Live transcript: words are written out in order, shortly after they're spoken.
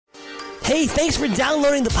Hey, thanks for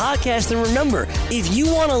downloading the podcast. And remember, if you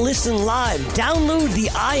want to listen live, download the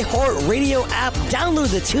iHeartRadio app,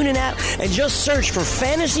 download the TuneIn app, and just search for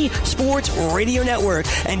Fantasy Sports Radio Network,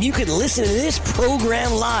 and you can listen to this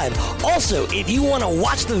program live. Also, if you want to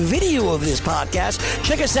watch the video of this podcast,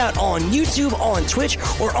 check us out on YouTube, on Twitch,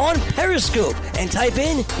 or on Periscope, and type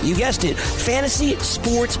in, you guessed it, Fantasy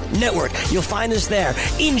Sports Network. You'll find us there.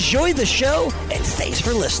 Enjoy the show, and thanks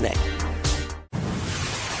for listening.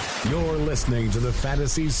 You're listening to the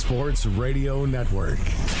Fantasy Sports Radio Network.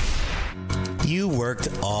 You worked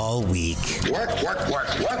all week. Work.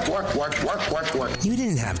 You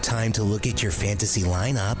didn't have time to look at your fantasy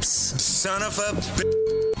lineups. Son of a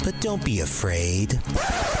But don't be afraid.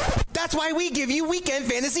 That's why we give you Weekend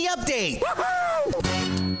Fantasy Update.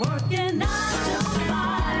 Working 9 to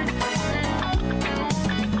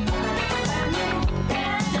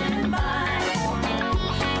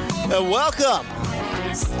 5. And welcome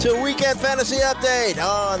to Weekend Fantasy Update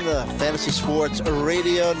on the Fantasy Sports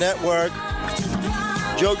Radio Network.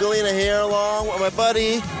 Joe Galena here along with my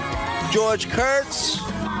buddy George Kurtz.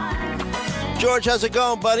 George, how's it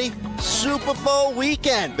going, buddy? Super Bowl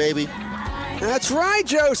weekend, baby. That's right,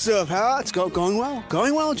 Joseph. It's going well.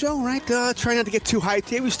 Going well, Joe, right? Trying not to get too hyped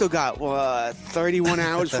here. We still got 31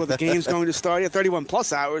 hours before the game's going to start. Yeah, 31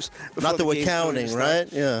 plus hours. Not that we're counting,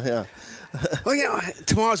 right? Yeah. Well,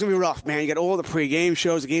 tomorrow's going to be rough, man. You got all the pregame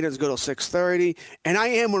shows. The game doesn't go till 6:30. And I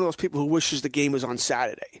am one of those people who wishes the game was on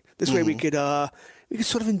Saturday. This way we could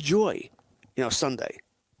sort of enjoy, Sunday.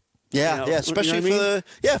 Yeah, especially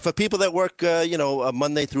for people that work,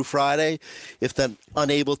 Monday through Friday. If they're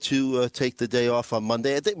unable to take the day off on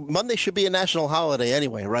Monday, I think Monday should be a national holiday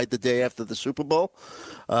anyway, right? The day after the Super Bowl,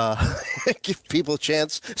 give people a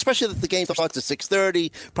chance, especially if the game starts at 6:30.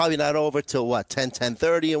 Probably not over till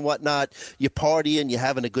 10:30 and whatnot. You're partying, you're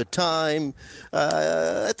having a good time.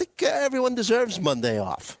 I think everyone deserves Monday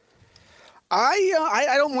off.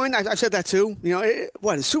 I don't mind. I've said that too.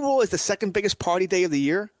 The Super Bowl is the second biggest party day of the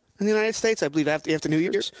year in the United States, I believe, after New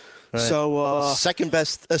Year's. Right. So second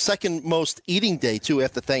most eating day too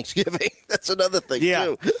after Thanksgiving. That's another thing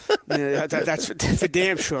too. That's for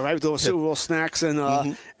damn sure, right? With those Super Bowl snacks and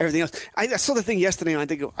everything else. I saw the thing yesterday.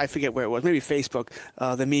 I forget where it was. Maybe Facebook.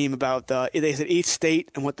 The meme about they said each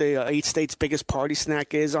state and what each state's biggest party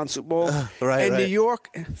snack is on Super Bowl. Right. New York,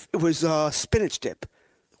 it was spinach dip.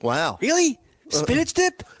 Wow. Really? Spinach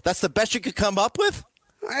dip? That's the best you could come up with?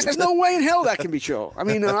 There's no way in hell that can be true. I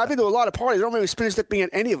mean, I've been to a lot of parties. I don't remember spinach dip being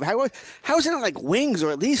at any of them. How is it not like wings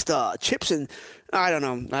or at least chips and I don't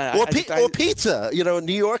know. Or pizza.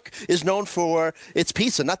 New York is known for its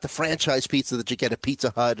pizza, not the franchise pizza that you get at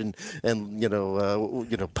Pizza Hut and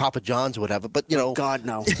Papa John's or whatever. But God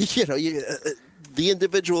no. The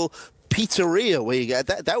individual pizzeria where you got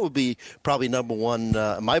that would be probably number one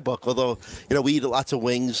in my book, although we eat lots of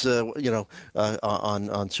wings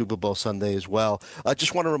on Super Bowl Sunday as well. I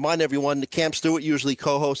just want to remind everyone, Cam Stewart usually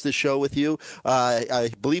co-hosts this show with you. I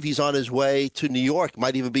believe he's on his way to New York,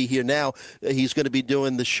 might even be here now. He's going to be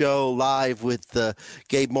doing the show live with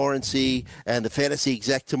Gabe Morency and the fantasy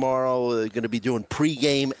exec tomorrow. They're going to be doing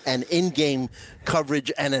pregame and in-game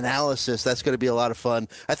coverage and analysis. That's going to be a lot of fun.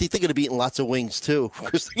 I think they're going to be eating lots of wings too,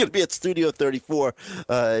 because they're going to be at Studio 34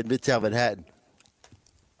 in Midtown Manhattan.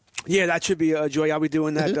 Yeah, that should be a joy. I'll be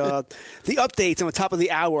doing that. The updates on the top of the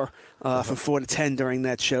hour from 4 to 10 during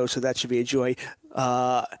that show, so that should be a joy.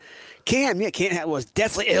 Cam was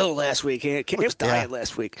definitely ill last week. Cam was dying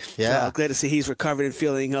last week. Yeah. Glad to see he's recovered and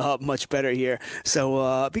feeling much better here.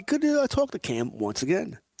 So it'd be good to talk to Cam once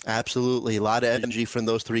again. Absolutely. A lot of energy from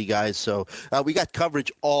those three guys. So we got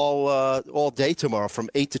coverage all day tomorrow. From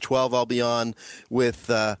 8 to 12, I'll be on with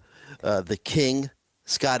the King,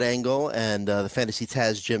 Scott Engel, and the Fantasy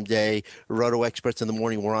Taz, Jim Day. Roto Experts in the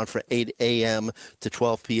morning. We're on for 8 a.m. to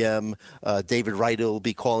 12 p.m. David Wright will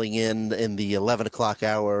be calling in the 11 o'clock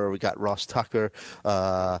hour. We got Ross Tucker.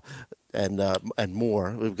 And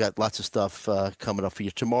more. We've got lots of stuff coming up for you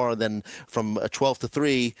tomorrow. Then from 12 to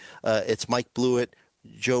 3, it's Mike Blewett,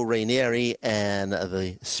 Joe Rainieri, and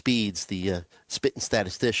the Speeds, the spitting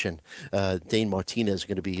statistician. Dane Martinez is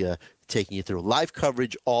going to be taking you through live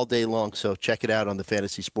coverage all day long. So check it out on the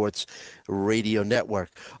Fantasy Sports Radio Network.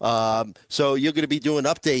 So you're going to be doing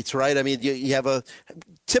updates, right? I mean, you have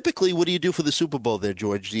typically, what do you do for the Super Bowl there,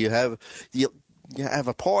 George? Do you have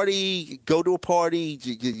a party, go to a party?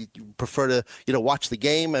 You prefer to, watch the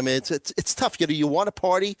game? I mean, it's tough. You want to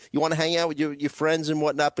party, you want to hang out with your friends and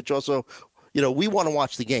whatnot, but you also, we want to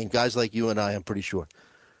watch the game. Guys like you and I, I'm pretty sure.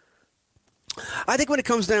 I think when it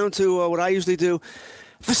comes down to what I usually do,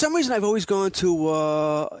 For some reason, I've always gone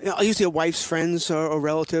to usually a wife's friends or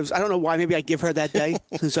relatives. I don't know why. Maybe I give her that day.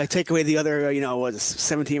 Since I take away the other,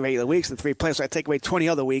 17 regular weeks and 3 plays, so I take away 20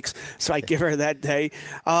 other weeks. So I give her that day.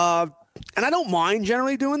 And I don't mind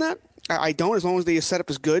generally doing that. I don't, as long as the setup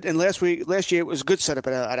is good. And last year it was a good setup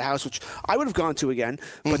at a house, which I would have gone to again.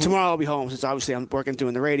 But tomorrow I'll be home, since obviously I'm working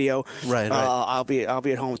doing the radio. Right. I'll be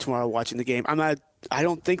at home tomorrow watching the game. I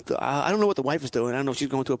don't know what the wife is doing. I don't know if she's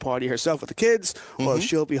going to a party herself with the kids or if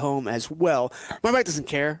she'll be home as well. My wife doesn't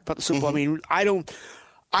care about the Super Bowl. I mean,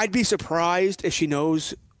 I'd be surprised if she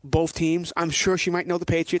knows both teams. I'm sure she might know the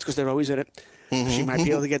Patriots because they're always in it. She might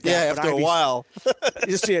be able to get that. Yeah, after a while.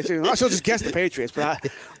 She'll just guess the Patriots, but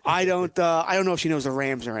I don't know if she knows the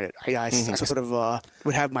Rams are in it. I sort of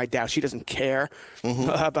would have my doubts. She doesn't care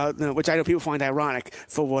about, which I know people find ironic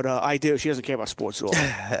for what I do. She doesn't care about sports at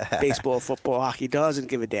all. Baseball, football, hockey, doesn't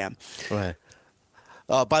give a damn. Right.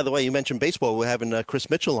 By the way, you mentioned baseball. We're having Chris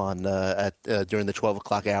Mitchell on during the 12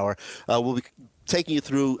 o'clock hour. We'll be taking you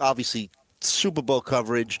through, obviously, Super Bowl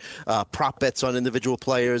coverage, prop bets on individual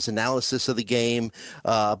players, analysis of the game.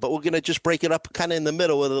 But we're going to just break it up kind of in the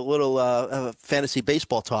middle with a little fantasy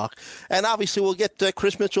baseball talk. And obviously we'll get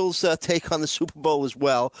Chris Mitchell's take on the Super Bowl as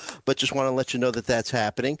well. But just want to let you know that that's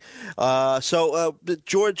happening.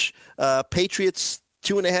 George, Patriots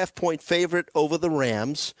 2.5-point favorite over the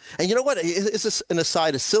Rams. And you know what? It's just an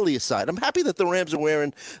aside, a silly aside. I'm happy that the Rams are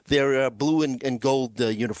wearing their blue and gold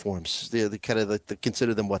uniforms. They're kind of they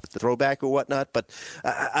consider them the throwback or whatnot. But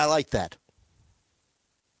I like that.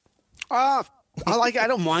 I like it. I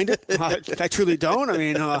don't mind it. I truly don't. I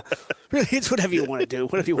mean, really, it's whatever you want to do,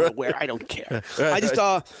 whatever you want to wear. I don't care. I just,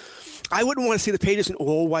 I wouldn't want to see the Patriots in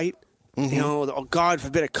all white. God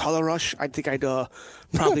forbid a color rush. I think I'd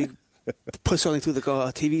probably put something through the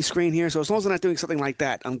TV screen here. So as long as I'm not doing something like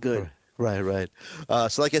that, I'm good. Right.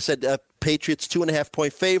 So like I said, Patriots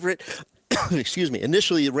 2.5-point favorite. Excuse me.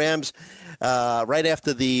 Initially, the Rams, right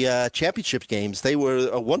after the championship games, they were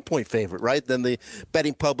a 1-point favorite, right? Then the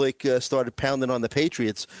betting public started pounding on the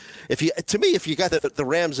Patriots. If you got the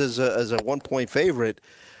Rams as a 1-point favorite,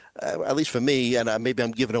 at least for me, and maybe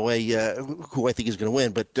I'm giving away who I think is going to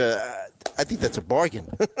win, but I think that's a bargain.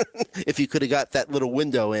 If you could have got that little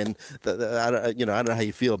window in, I don't know how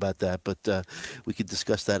you feel about that, but we could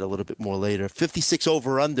discuss that a little bit more later. 56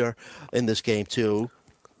 over/under in this game too.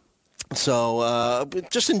 So,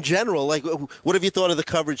 just in general, like, what have you thought of the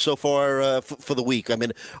coverage so far for the week? I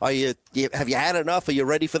mean, have you had enough? Are you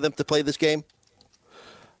ready for them to play this game?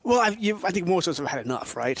 Well, I think most of us have had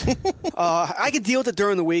enough, right? I can deal with it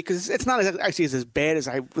during the week because it's not actually as bad as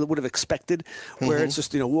I would have expected, where it's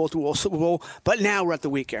just wall-to-wall Super Bowl. But now we're at the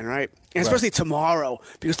weekend, right? And especially tomorrow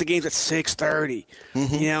because the game's at 6:30.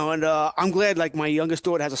 And I'm glad, like, my youngest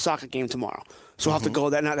daughter has a soccer game tomorrow, so I'll have to go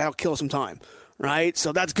that. Now that'll kill some time, right?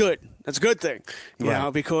 So that's good. That's a good thing, you know,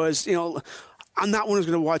 because I'm not one who's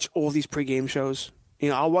going to watch all these pregame shows.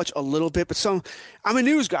 I'll watch a little bit, but I'm a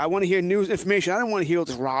news guy. I want to hear news information. I don't want to hear all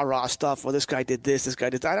this rah-rah stuff. Well, this guy did this, this guy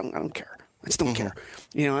did that. I don't care. I just don't care.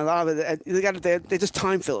 A lot of it, they're just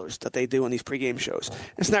time fillers that they do on these pregame shows.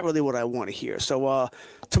 It's not really what I want to hear. So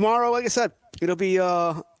tomorrow, like I said, it'll be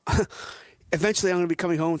eventually I'm going to be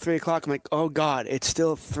coming home at 3 o'clock. I'm like, oh, God, it's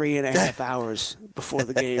still 3.5 hours before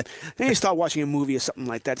the game. Then you start watching a movie or something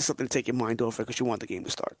like that. Just something to take your mind off it because you want the game to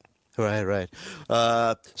start. Right.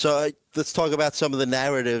 So let's talk about some of the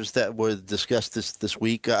narratives that were discussed this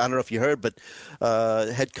week. I don't know if you heard, but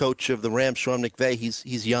head coach of the Rams, Sean McVay,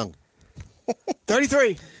 he's young.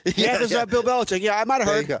 33. Yeah, there's Bill Belichick. Yeah, I might have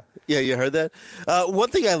heard. You yeah, you heard that? One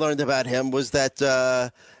thing I learned about him was that,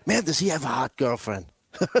 man, does he have a hot girlfriend?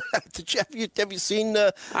 Have you seen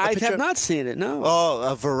I have not seen it, no.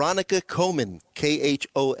 Oh, Veronica Comyn,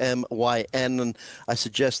 Khomyn. And I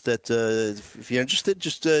suggest that if you're interested,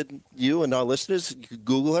 just you and our listeners, you could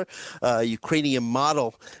Google her, Ukrainian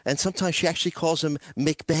model. And sometimes she actually calls him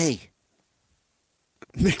McBay.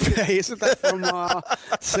 McBay, isn't that from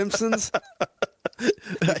Simpsons?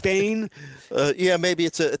 McBain? Yeah, maybe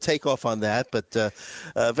it's a takeoff on that, but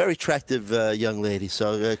a very attractive young lady.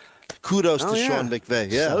 So kudos to Sean McVay.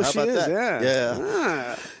 Yeah, so how about she is, that?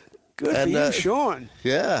 Yeah. Good for you, Sean.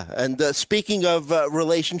 Yeah, and speaking of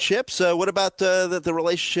relationships, what about the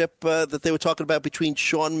relationship that they were talking about between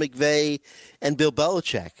Sean McVay and Bill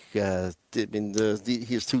Belichick?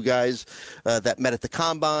 Here's two guys that met at the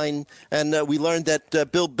Combine, and we learned that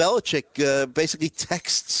Bill Belichick basically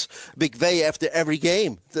texts McVay after every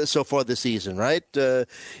game so far this season, right?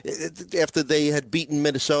 After they had beaten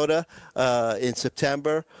Minnesota in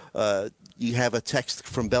September, you have a text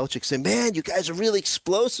from Belichick saying, "Man, you guys are really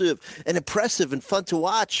explosive and impressive and fun to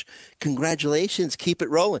watch. Congratulations, keep it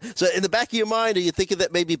rolling." So in the back of your mind, are you thinking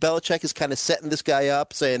that maybe Belichick is kind of setting this guy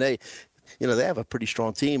up, saying, "Hey, they have a pretty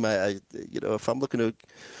strong team. If I'm looking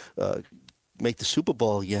to make the Super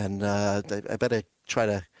Bowl again, I better try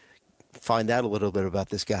to find out a little bit about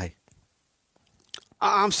this guy."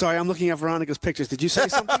 I'm sorry, I'm looking at Veronica's pictures. Did you say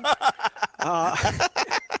something?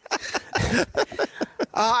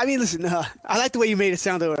 I mean, listen, I like the way you made it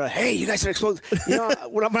sound. Hey, you guys are explosive.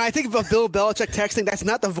 When I think about Bill Belichick texting, that's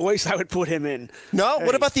not the voice I would put him in. No? Hey.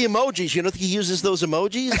 What about the emojis? You don't think he uses those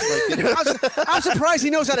emojis? I'm surprised he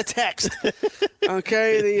knows how to text.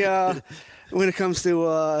 Okay, when it comes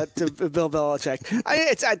to Bill Belichick.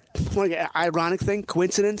 It's an ironic thing,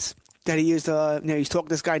 coincidence that he used. He's talking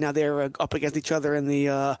to this guy. Now they're up against each other in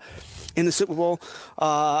the Super Bowl.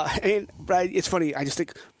 But it's funny. I just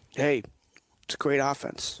think, hey, it's a great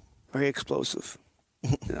offense, very explosive.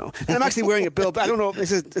 And I'm actually wearing a Bill. I don't know if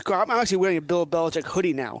this is. I'm actually wearing a Bill Belichick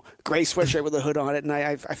hoodie now, gray sweatshirt with a hood on it, and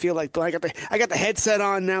I feel like I got the headset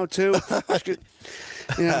on now too.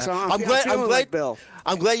 So I'm glad. Like Bill.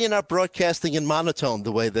 I'm glad you're not broadcasting in monotone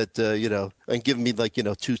the way that and giving me like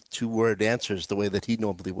two-word answers the way that he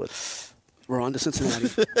normally would. We're on to Cincinnati.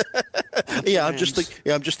 Yeah, I'm just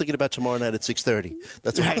thinking about tomorrow night at 6:30.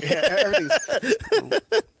 That's right.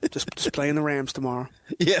 Just playing the Rams tomorrow.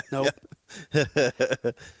 Yeah. Nope. Yeah.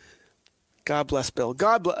 God bless Bill.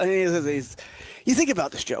 God bless. You think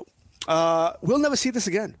about this, Joe. We'll never see this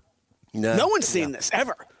again. No one's seen this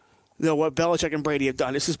ever. What Belichick and Brady have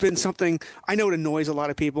done. This has been something, I know it annoys a lot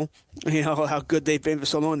of people, how good they've been for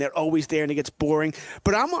so long. They're always there and it gets boring.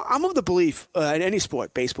 But I'm of the belief, in any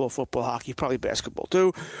sport, baseball, football, hockey, probably basketball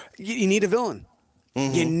too, you need a villain.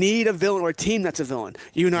 Mm-hmm. You need a villain or a team that's a villain.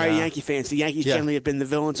 You and I are Yankee fans. The Yankees generally have been the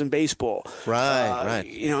villains in baseball. Right.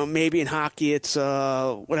 Maybe in hockey it's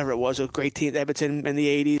whatever it was, a great team, Edmonton in the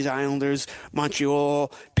 80s, Islanders,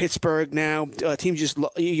 Montreal, Pittsburgh now. Teams just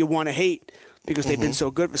you want to hate because they've been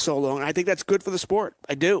so good for so long. And I think that's good for the sport.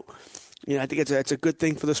 I do. I think it's a good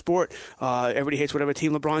thing for the sport. Everybody hates whatever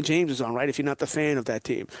team LeBron James is on, right? If you're not the fan of that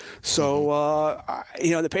team. So,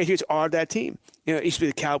 the Patriots are that team. It used to be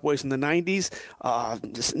the Cowboys in the 90s,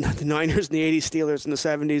 the Niners in the 80s, Steelers in the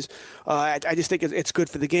 70s. I just think it's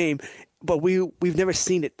good for the game. But we've never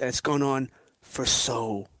seen it that it's gone on for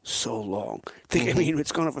so long. I mean,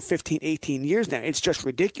 it's gone on for 15, 18 years now. It's just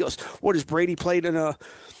ridiculous. What has Brady played in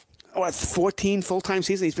 14 full-time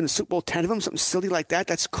seasons? He's been in the Super Bowl 10 of them, something silly like that.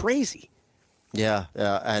 That's crazy. Yeah,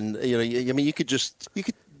 and you could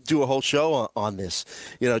do a whole show on this.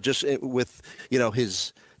 Just with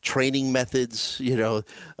his training methods. This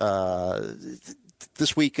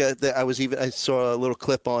week I saw a little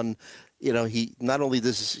clip on. He not only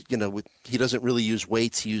does, he doesn't really use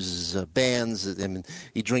weights. He uses bands, and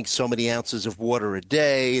he drinks so many ounces of water a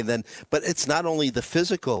day. But it's not only the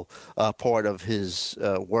physical part of his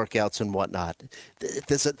workouts and whatnot.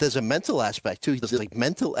 There's a mental aspect too. He does like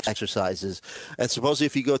mental exercises. And supposedly,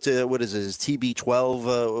 if you go to his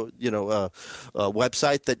TB12,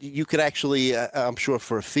 website, that you could actually, I'm sure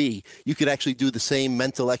for a fee, you could actually do the same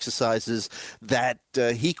mental exercises that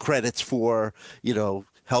he credits for,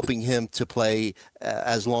 helping him to play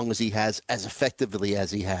as long as he has, as effectively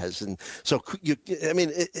as he has. And so,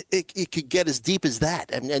 it could get as deep as that.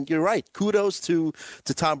 And you're right. Kudos to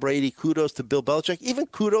Tom Brady. Kudos to Bill Belichick. Even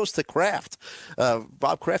kudos to Kraft,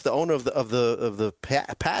 Bob Kraft, the owner of the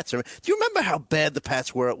Pats. Do you remember how bad the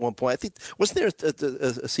Pats were at one point? I think wasn't there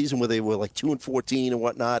a season where they were like 2-14 and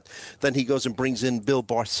whatnot? Then he goes and brings in Bill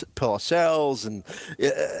Parcells, and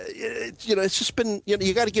it's just been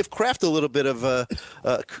you got to give Kraft a little bit of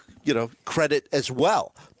credit as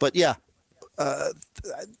well. But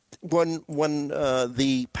when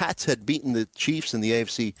the Pats had beaten the Chiefs in the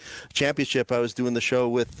AFC Championship, I was doing the show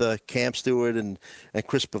with Cam Stewart and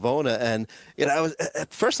Chris Pavona, and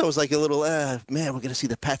at first I was like a little man, we're going to see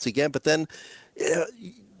the Pats again, but then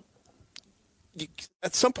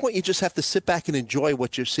at some point you just have to sit back and enjoy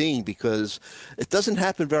what you're seeing, because it doesn't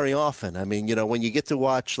happen very often. I mean, when you get to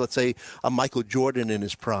watch, let's say, a Michael Jordan in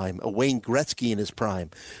his prime, a Wayne Gretzky in his prime,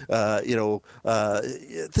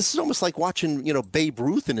 this is almost like watching, Babe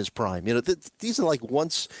Ruth in his prime. These are like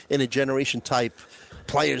once in a generation type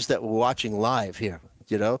players that we're watching live here,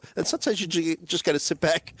 and sometimes you just got to sit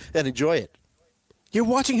back and enjoy it. You're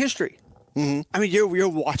watching history. Mm-hmm. I mean, you're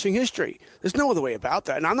watching history. There's no other way about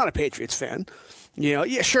that. And I'm not a Patriots fan.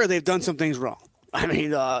 Sure, they've done some things wrong. I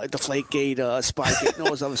mean, Deflategate, Spygate, and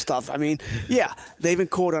all this other stuff. I mean, yeah, they've been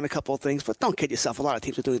caught on a couple of things, but don't kid yourself. A lot of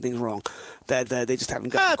teams are doing things wrong that they just haven't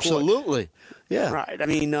gotten caught. Absolutely. Yeah. Right. I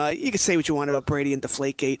mean, you can say what you want about Brady and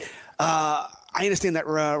Deflategate. I understand that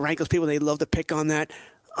Rankles people, they love to pick on that.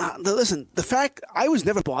 Listen, the fact I was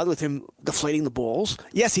never bothered with him deflating the balls.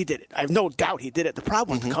 Yes, he did it. I have no doubt he did it. The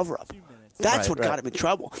problem was the cover-up. That's what got him in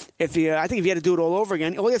trouble. I think if he had to do it all over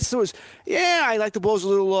again, all he has to do is, I like the balls a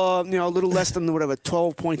little, a little less than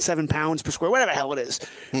 12.7 pounds per square, whatever the hell it is.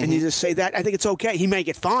 And you just say that. I think it's okay. He may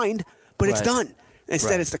get fined, but it's done.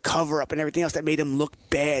 Instead, it's the cover-up and everything else that made him look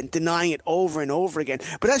bad, denying it over and over again.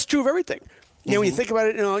 But that's true of everything. When you think about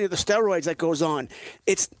it, the steroids that goes on,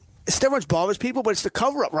 steroids bothers people, but it's the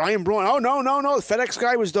cover-up. Ryan Braun, oh, no. The FedEx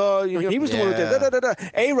guy was he was the one who did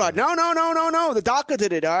it. A-Rod, no. The doctor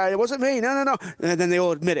did it. It wasn't me. No. And then they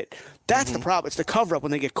all admit it. That's the problem. It's the cover-up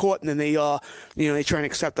when they get caught, and then they, they try and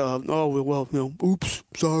accept oops,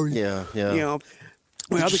 sorry. Yeah.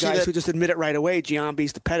 When other guys who just admit it right away,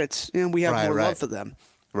 Giambis, the Pettits, we have more love for them.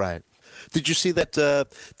 Right. Did you see that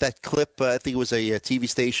that clip? I think it was a TV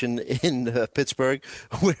station in Pittsburgh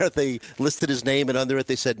where they listed his name and under it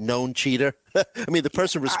they said known cheater. I mean, the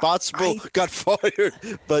person responsible got fired,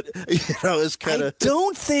 but it's kind of. I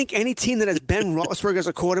don't think any team that has Ben Roethlisberger as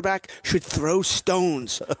a quarterback should throw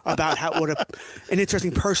stones about what an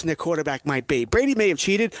interesting person their quarterback might be. Brady may have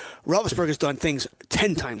cheated. Roethlisberger's done things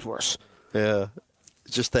 10 times worse. Yeah,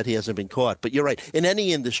 just that he hasn't been caught. But you're right. In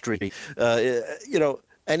any industry,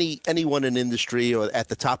 anyone in industry or at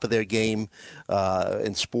the top of their game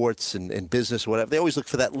in sports and in business or whatever, they always look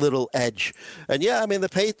for that little edge. And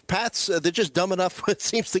the Pats, they're just dumb enough. It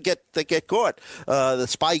seems to get caught. The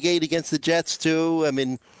Spygate against the Jets too. I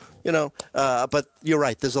mean, but you're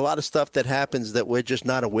right. There's a lot of stuff that happens that we're just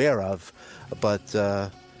not aware of. But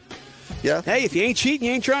yeah. Hey, if you ain't cheating,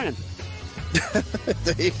 you ain't trying.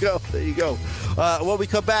 There you go. When we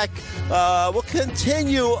come back, we'll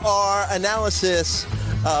continue our analysis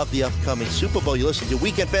of the upcoming Super Bowl. You listen to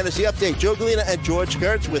Weekend Fantasy Update. Joe Galena and George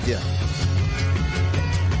Kurtz with you.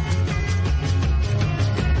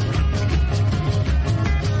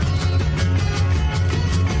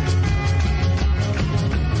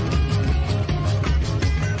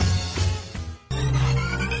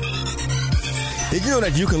 Did you know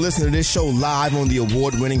that you can listen to this show live on the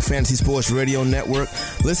award-winning Fantasy Sports Radio Network?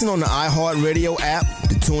 Listen on the iHeartRadio app,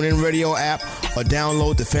 the TuneIn Radio app, or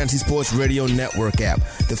download the Fantasy Sports Radio Network app.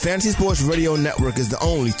 The Fantasy Sports Radio Network is the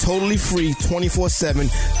only totally free 24/7,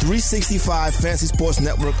 365 Fantasy Sports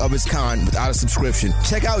Network of its kind without a subscription.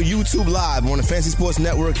 Check out YouTube Live on the Fantasy Sports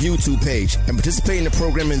Network YouTube page and participate in the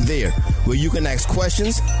programming there, where you can ask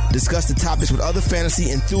questions, discuss the topics with other fantasy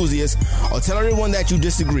enthusiasts, or tell everyone that you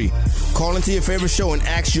disagree. Call into your favorite show and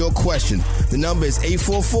ask your question. The number is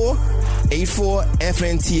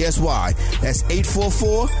 844-84-FNTSY. That's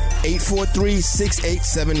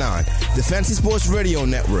 844-843-6879. The Fantasy Sports Radio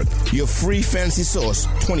Network, your free fantasy source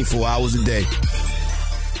 24 hours a day.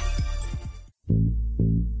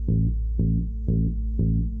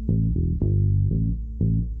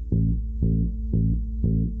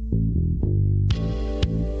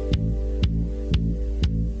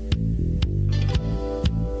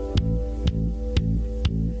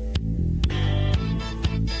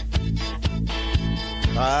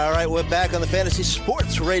 All right, we're back on the Fantasy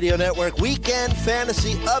Sports Radio Network Weekend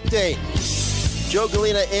Fantasy Update. Joe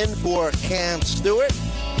Galena in for Cam Stewart,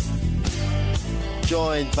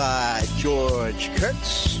 joined by George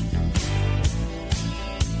Kurtz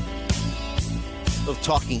of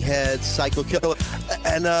Talking Heads, Psycho Killer,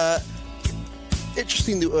 and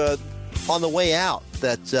interesting on the way out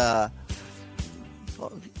that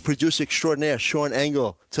producer extraordinaire Sean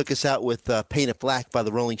Engel took us out with Paint It Black by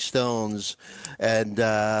the Rolling Stones. And,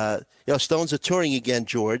 Stones are touring again,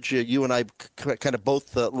 George. You and I kind of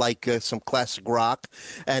both like some classic rock.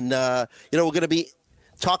 And, we're going to be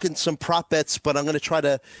talking some prop bets, but I'm going to try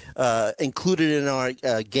to include it in our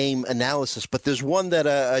game analysis. But there's one that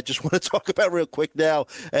I just want to talk about real quick now.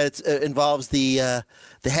 It involves the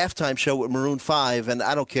halftime show with Maroon 5, and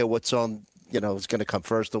I don't care what's on is going to come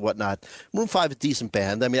first or whatnot. Maroon 5 is a decent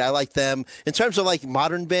band. I mean, I like them. In terms of, like,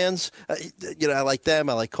 modern bands, I like them.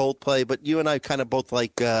 I like Coldplay. But you and I kind of both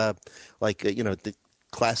like the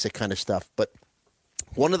classic kind of stuff. But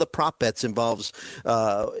one of the prop bets involves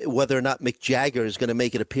whether or not Mick Jagger is going to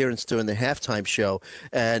make an appearance during the halftime show.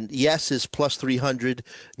 And yes is plus 300.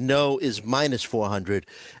 No is minus 400.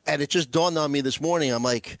 And it just dawned on me this morning. I'm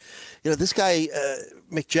like, this guy,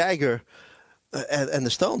 Mick Jagger, and the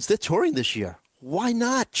Stones, they're touring this year. why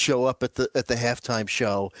not show up at the halftime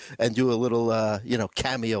show and do a little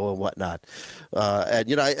cameo and whatnot?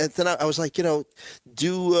 Then I was like, do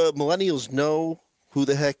millennials know who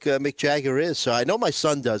the heck Mick Jagger is? So I know my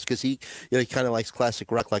son does because he kind of likes classic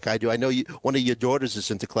rock like I do. I know one of your daughters is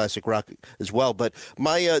into classic rock as well, but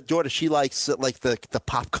my daughter, she likes like the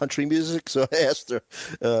pop country music. So I asked her,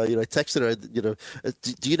 I texted her,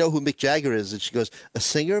 do you know who Mick Jagger is? And she goes, a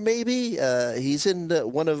singer maybe? He's in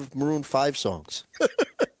one of Maroon 5 songs.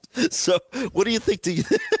 So, what do you think? Do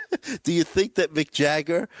you think that Mick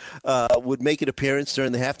Jagger would make an appearance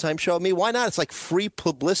during the halftime show? I mean, why not? It's like free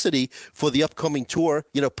publicity for the upcoming tour.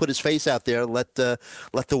 Put his face out there, let the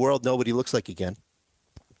world know what he looks like again.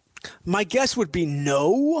 My guess would be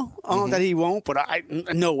no, that he won't, but I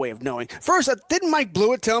no way of knowing. First, didn't Mike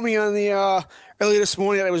Blewett tell me on the earlier this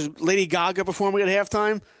morning that it was Lady Gaga performing at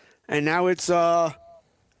halftime, and now it's Maroon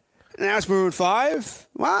 5?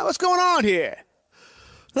 Well, what's going on here?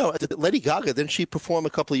 No, Lady Gaga, didn't she perform a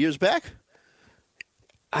couple of years back?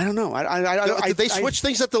 I don't know. Did they switch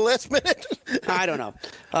things at the last minute? I don't know.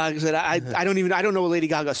 Like I said, I don't know a Lady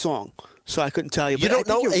Gaga song, so I couldn't tell you. You don't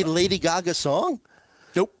know a Lady Gaga song?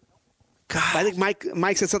 Nope. God. I think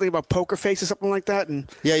Mike said something about Poker Face or something like that, and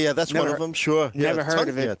yeah, that's one of them. Sure, never heard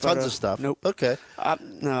of it. Yeah, tons of stuff. Nope. Okay.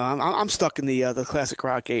 No, I'm stuck in the classic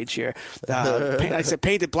rock age here. Like I said,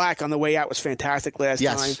 Painted Black on the way out was fantastic last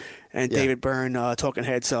time, and David Byrne, Talking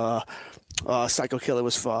Heads, Psycho Killer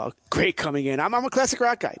was great coming in. I'm a classic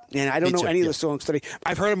rock guy, and I don't know any of the songs today.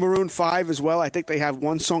 I've heard of Maroon 5 as well. I think they have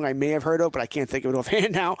one song I may have heard of, but I can't think of it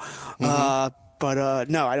offhand now. But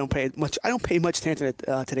no, I don't pay much attention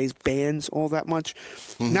to today's bands all that much.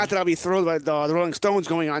 Not that I'll be thrilled by the Rolling Stones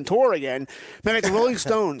going on tour again. Remember, the Rolling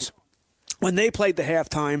Stones, when they played the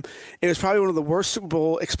halftime, it was probably one of the worst Super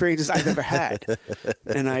Bowl experiences I've ever had.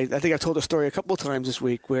 And I think I've told the story a couple of times this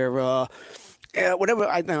week where whatever,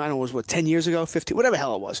 I don't know, it was 10 years ago, 15, whatever the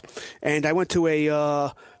hell it was. And I went to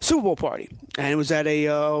a Super Bowl party, and it was at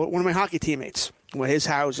one of my hockey teammates. His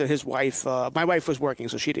house and his wife. My wife was working,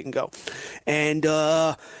 so she didn't go. And,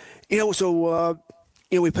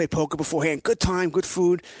 we played poker beforehand. Good time, good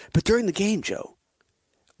food. But during the game, Joe,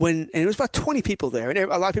 and it was about 20 people there, and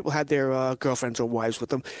a lot of people had their girlfriends or wives with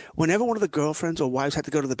them. Whenever one of the girlfriends or wives had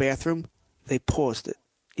to go to the bathroom, they paused it.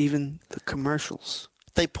 Even the commercials.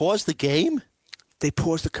 They paused the game? They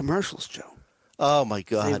paused the commercials, Joe. Oh my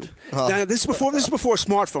God! Now this is before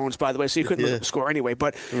smartphones, by the way, so you couldn't look at the score anyway.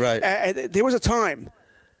 But there was a time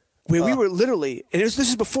where we were literally, and this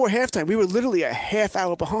is before halftime. We were literally a half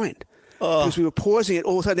hour behind because we were pausing it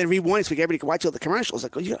all the time, then rewinding so everybody could watch all the commercials.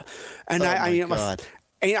 Like, and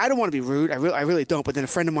I don't want to be rude. I really don't. But then a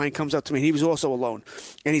friend of mine comes up to me, and he was also alone,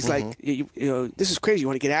 and he's like, "This is crazy. You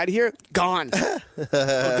want to get out of here? Gone."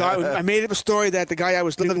 I made up a story that the guy I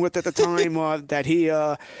was living with at the time that he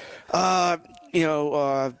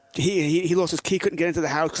lost his key, couldn't get into the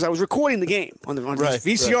house because I was recording the game on the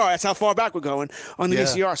VCR. Right. That's how far back we're going on the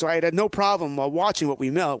VCR. So I had no problem watching what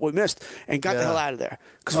we missed and got the hell out of there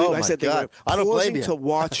because I said they were pausing to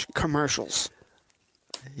watch commercials.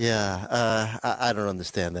 Yeah, I don't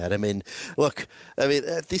understand that. I mean, look,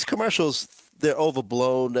 these commercials, they're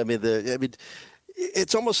overblown.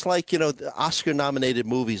 It's almost like, Oscar-nominated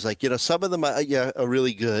movies. Like, some of them are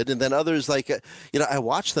really good. And then others, like, I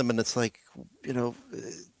watch them and it's like, they're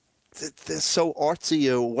so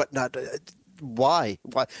artsy or whatnot. Why?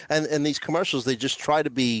 And these commercials, they just try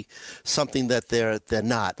to be something that they're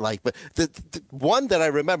not. Like, but the one that I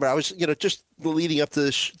remember, I was, just leading up to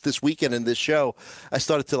this weekend in this show, I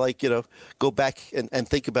started to go back and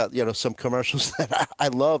think about, some commercials that I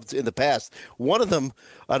loved in the past. One of them,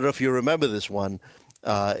 I don't know if you remember this one,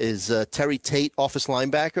 is Terry Tate, Office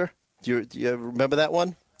Linebacker. Do you ever remember that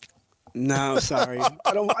one? No, sorry.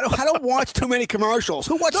 I don't watch too many commercials.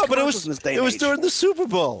 Who watches commercials in this day and age? It was during the Super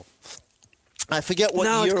Bowl. I forget what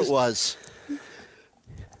year it was.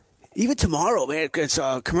 Even tomorrow, man, it's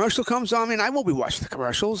a commercial comes on. I won't be watching the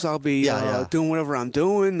commercials. I'll be doing whatever I'm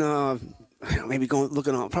doing. Maybe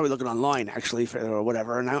looking online actually or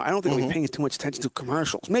whatever. And I don't think I'll be paying too much attention to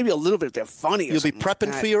commercials. Maybe a little bit if they're funny. You'll be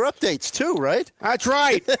prepping for your updates too, right? That's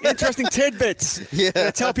right. Interesting tidbits. Yeah.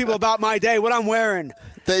 I tell people about my day, what I'm wearing.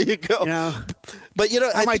 There you go. But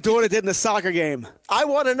how my daughter did in the soccer game. I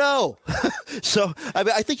want to know. So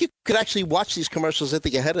I think you could actually watch these commercials, I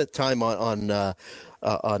think, ahead of time on maybe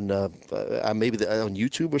on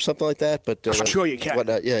YouTube or something like that. But I'm sure you can.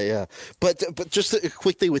 But just a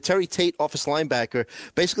quick thing with Terry Tate, Office Linebacker.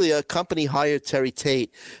 Basically, a company hired Terry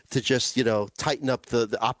Tate to just tighten up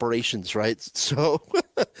the operations, right? So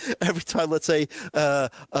every time, let's say an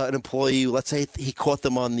employee, let's say he caught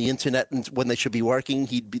them on the internet and when they should be working,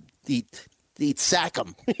 he'd he'd sack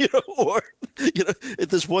him, or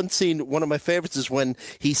there's one scene, one of my favorites is when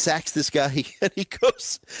he sacks this guy and he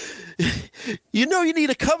goes, you need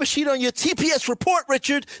a cover sheet on your TPS report,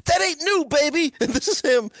 Richard. That ain't new, baby. And this is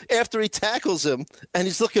him after he tackles him and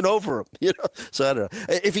he's looking over him, So I don't know.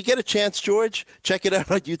 If you get a chance, George, check it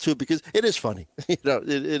out on YouTube because it is funny.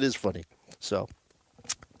 It is funny. So.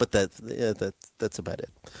 But that's about it.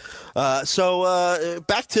 So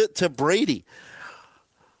back to Brady.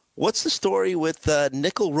 What's the story with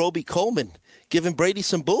Nickel Roby-Coleman giving Brady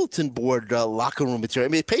some bulletin board locker room material?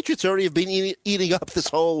 I mean, the Patriots already have been eating up this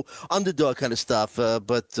whole underdog kind of stuff.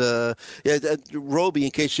 But Roby,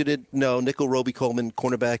 in case you didn't know, Nickel Roby-Coleman,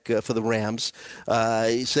 cornerback for the Rams,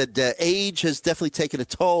 he said age has definitely taken a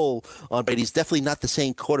toll on Brady. He's definitely not the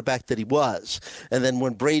same quarterback that he was. And then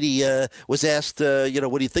when Brady was asked, what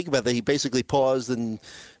do you think about that, he basically paused and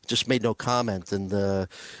just made no comment. And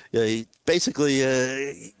he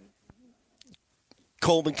basically...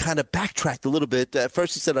 Coleman kind of backtracked a little bit. At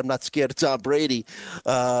first he said, I'm not scared of Tom Brady.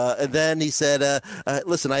 And then he said,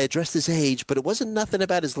 listen, I addressed his age, but it wasn't nothing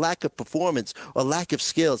about his lack of performance or lack of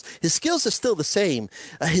skills. His skills are still the same.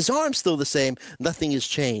 His arm's still the same. Nothing has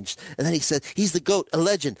changed. And then he said, he's the GOAT, a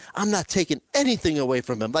legend. I'm not taking anything away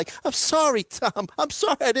from him. Like, I'm sorry, Tom. I'm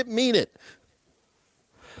sorry. I didn't mean it.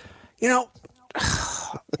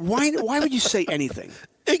 Why would you say anything?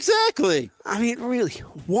 Exactly. I mean, really,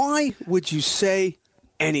 why would you say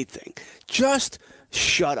anything? Just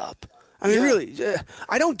shut up. I mean, really,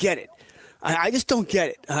 I don't get it. I just don't get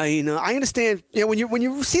it. I understand. When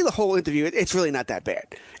you see the whole interview, it's really not that bad.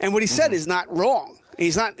 And what he said is not wrong.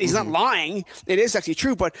 He's not lying. It is actually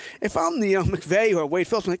true. But if I'm the McVay or Wade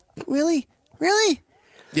Phillips, I'm like, really?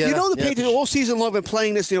 Yeah, the Patriots all season long have been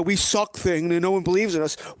playing this, we suck thing, and no one believes in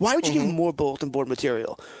us. Why would you give them more bulletin board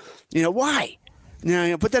material? Why?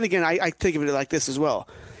 But then again, I think of it like this as well.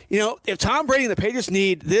 If Tom Brady and the Patriots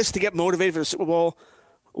need this to get motivated for the Super Bowl,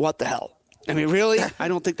 what the hell? I mean, really? I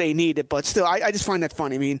don't think they need it, but still, I just find that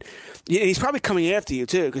funny. I mean, he's probably coming after you,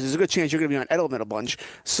 too, because there's a good chance you're going to be on Edelman a bunch.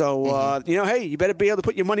 So, hey, you better be able to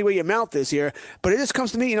put your money where your mouth is here. But it just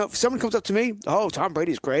comes to me, if someone comes up to me, oh, Tom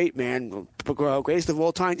Brady's great, man, greatest of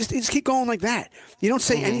all time. Just keep going like that. You don't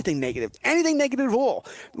say anything negative at all.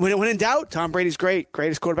 When in doubt, Tom Brady's great,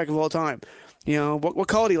 greatest quarterback of all time. What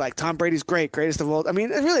color do you like? Tom Brady's great, greatest of all. I mean,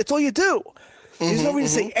 really, it's all you do. There's no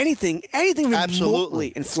reason to say anything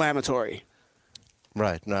remotely inflammatory.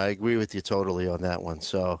 Right. No, I agree with you totally on that one.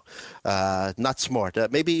 So, not smart.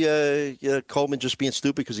 Maybe Coleman just being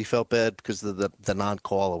stupid because he felt bad because of the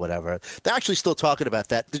non-call or whatever. They're actually still talking about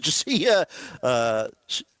that. Did you see the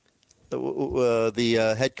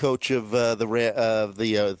head coach of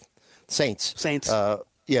the Saints? Saints.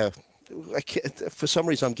 Yeah. For some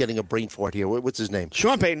reason, I'm getting a brain fart here. What's his name?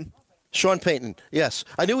 Sean Payton. Sean Payton, yes.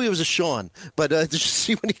 I knew he was a Sean, but did you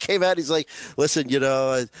see when he came out? He's like, listen,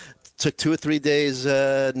 took 2 or 3 days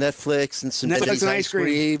Netflix and some Netflix and ice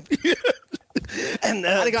cream. And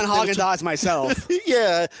I'd have gone Haagen-Dazs myself.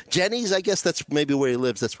 Yeah, Jenny's. I guess that's maybe where he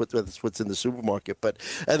lives. That's what's in the supermarket.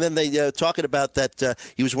 And then they talking about that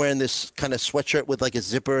he was wearing this kind of sweatshirt with like a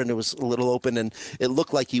zipper and it was a little open and it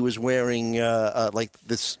looked like he was wearing like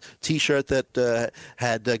this T-shirt that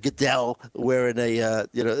had Goodell wearing a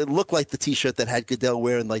it looked like the T-shirt that had Goodell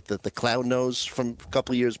wearing like the clown nose from a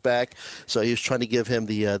couple of years back. So he was trying to give him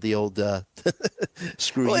the old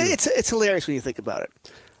screw. Well, you. It's hilarious when you think about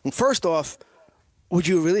it. First off, would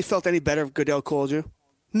you have really felt any better if Goodell called you?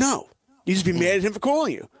 No. You'd just be mad at him for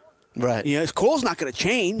calling you. Right. His call's not going to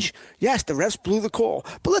change. Yes, the refs blew the call.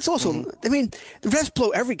 But let's also, I mean, the refs blow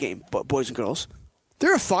every game, boys and girls.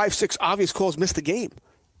 There are 5, 6 obvious calls missed the game.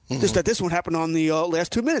 Just that this one happened on the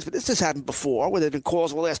last 2 minutes. But this has happened before, where there have been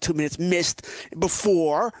calls in the last 2 minutes missed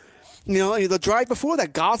before. The drive before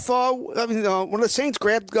that, Goff, one of the Saints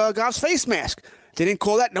grabbed Goff's face mask. They didn't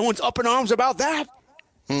call that. No one's up in arms about that.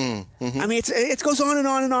 I mean, it goes on and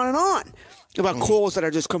on and on and on about calls that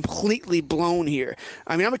are just completely blown here.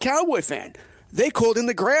 I mean, I'm a Cowboy fan. They called in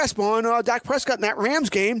the grasp on Dak Prescott in that Rams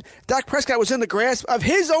game. Dak Prescott was in the grasp of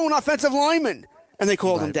his own offensive lineman, and they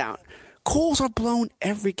called him down. Calls are blown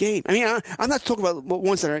every game. I mean, I'm not talking about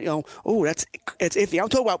ones that are, it's iffy. I'm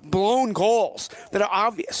talking about blown calls that are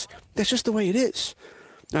obvious. That's just the way it is.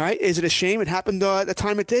 All right? Is it a shame it happened the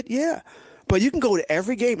time it did? Yeah. But you can go to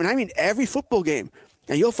every game, and I mean every football game,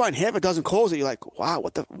 and you'll find half a dozen calls that you're like, wow,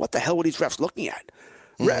 what the hell were these refs looking at?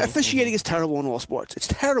 Officiating is terrible in all sports. It's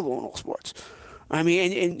terrible in all sports. I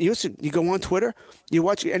mean, and you go on Twitter, you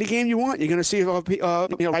watch any game you want, you're going to see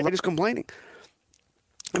writers complaining.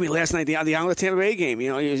 I mean, last night, the Island Tampa Bay game,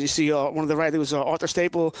 you see one of the right, there was Arthur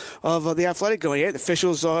Staple of The Athletic going, the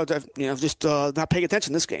officials just not paying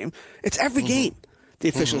attention to this game. It's every game the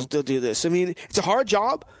officials do this. I mean, it's a hard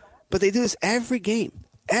job, but they do this every game.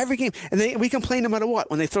 Every game. And we complain no matter what.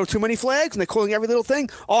 When they throw too many flags and they're calling every little thing,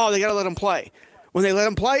 they got to let them play. When they let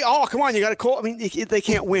them play, come on, you got to call. I mean, they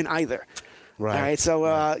can't win either. Right. All right,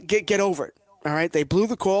 so get over it. All right, they blew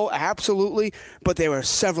the call, absolutely, but there were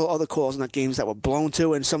several other calls in that games that were blown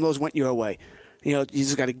too, and some of those went your way. You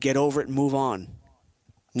just got to get over it and move on.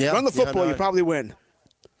 Yeah, run the football, you probably win.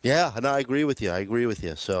 Yeah, and I agree with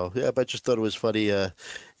you. So, but I just thought it was funny,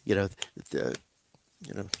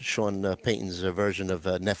 Sean Payton's version of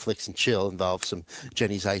Netflix and chill involved some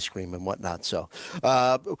Jenny's ice cream and whatnot. So,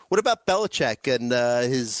 what about Belichick and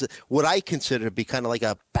his what I consider to be kind of like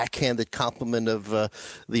a backhanded compliment of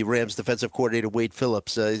the Rams defensive coordinator Wade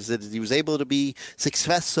Phillips? Is that he was able to be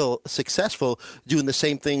successful doing the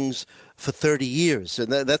same things for 30 years,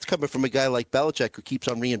 and that's coming from a guy like Belichick who keeps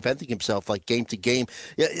on reinventing himself, like game to game.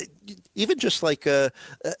 Yeah, even just like the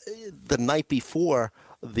night before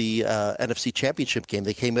the NFC Championship game,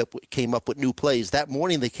 they came up with new plays. That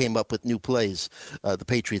morning they came up with new plays, the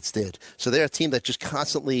Patriots did. So they're a team that just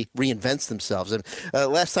constantly reinvents themselves. And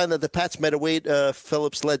last time that the Pats met a Wade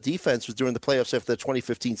Phillips-led defense was during the playoffs after the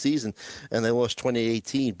 2015 season, and they lost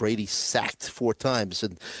 2018. Brady sacked 4 times.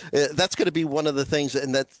 And that's going to be one of the things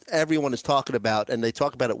and that everyone is talking about, and they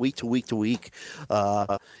talk about it week to week to week,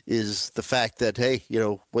 is the fact that, hey,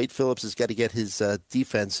 Wade Phillips has got to get his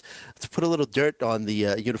defense to put a little dirt on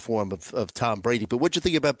the uniform of Tom Brady. But what'd you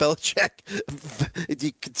think about Belichick? Do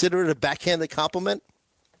you consider it a backhanded compliment?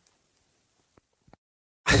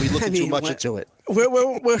 Are we looking too much into it?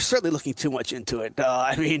 We're certainly looking too much into it.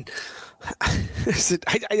 I mean,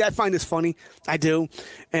 I find this funny. I do.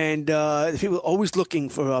 And people are always looking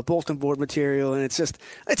for bulletin board material, and it's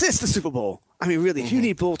the Super Bowl. I mean, really, if you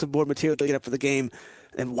need bulletin board material to get up for the game,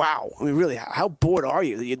 and wow, I mean, really, how bored are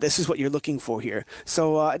you? This is what you're looking for here.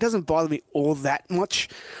 So it doesn't bother me all that much.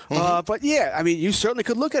 But yeah, I mean, you certainly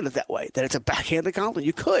could look at it that way, that it's a backhanded compliment.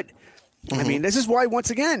 You could. I mean, this is why, once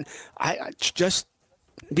again, I just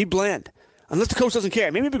be bland. Unless the coach doesn't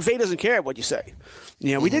care. Maybe McVay doesn't care what you say.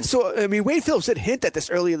 We did so. I mean, Wade Phillips did hint at this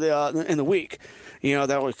earlier in the week.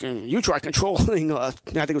 That was, you try controlling, I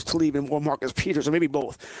think it was Talib and Marcus Peters, or maybe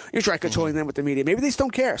both. You try controlling them with the media. Maybe they just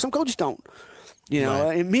don't care. Some coaches don't.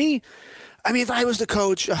 And me, I mean, if I was the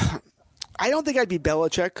coach, I don't think I'd be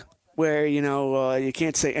Belichick, where, you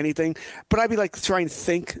can't say anything. But I'd be like, try and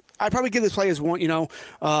think. I'd probably give the players one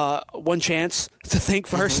chance to think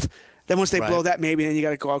first. Then once they blow that, maybe then you got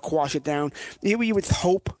to go out, quash it down. You would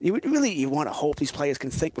hope. You want to hope these players can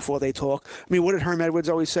think before they talk. I mean, what did Herm Edwards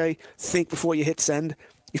always say? Think before you hit send.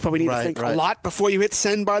 You probably need to think a lot before you hit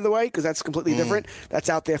send, by the way, because that's completely different. That's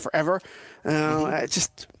out there forever.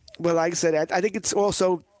 Well, like I said, I think it's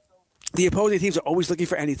also the opposing teams are always looking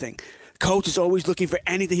for anything. Coach is always looking for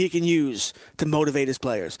anything he can use to motivate his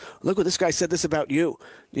players. Look what this guy said this about you.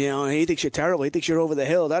 He thinks you're terrible. He thinks you're over the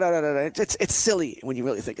hill. It's silly when you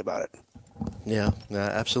really think about it. Yeah,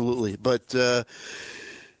 absolutely. But,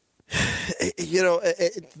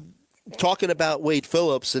 talking about Wade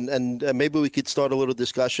Phillips, and maybe we could start a little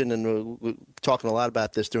discussion, and we're talking a lot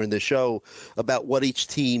about this during the show, about what each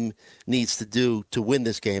team needs to do to win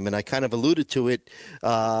this game. And I kind of alluded to it,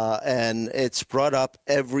 and it's brought up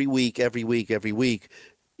every week. You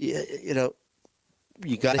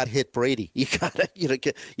got to hit Brady. You got to,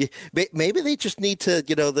 maybe they just need to,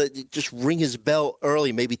 just ring his bell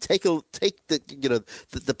early. Maybe take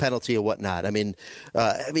the penalty or whatnot. I mean,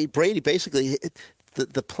 Brady basically.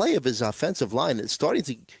 The play of his offensive line is starting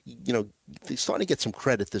to, they're starting to get some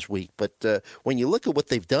credit this week. But when you look at what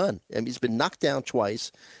they've done, he's been knocked down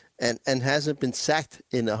twice and hasn't been sacked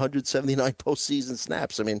in 179 postseason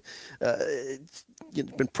snaps. I mean,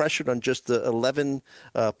 been pressured on just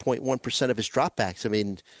 11.1% of his dropbacks. I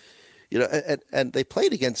mean, and they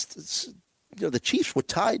played against. The Chiefs were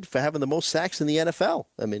tied for having the most sacks in the NFL.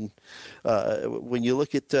 I mean, when you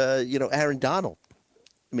look at Aaron Donald,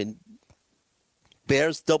 I mean.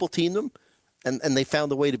 Bears double teamed them, and they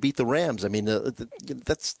found a way to beat the Rams. I mean,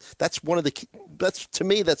 that's one of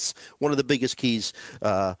the biggest keys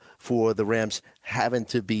for the Rams having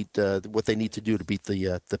to beat what they need to do to beat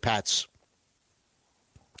the Pats.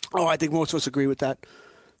 Oh, I think most of us agree with that.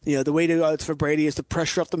 The way to for Brady is to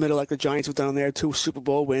pressure up the middle like the Giants have done there, 2 Super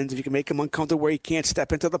Bowl wins. If you can make him uncomfortable where he can't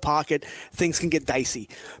step into the pocket, things can get dicey.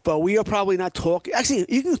 But we are probably not talking. Actually,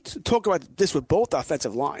 you can talk about this with both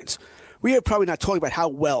offensive lines. We are probably not talking about how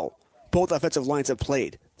well both offensive lines have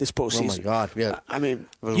played this postseason. Oh, my God, yeah. I mean,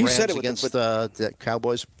 the you Rams said it against the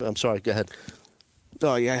Cowboys. I'm sorry, go ahead.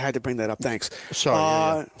 Oh, yeah, I had to bring that up. Thanks. Sorry.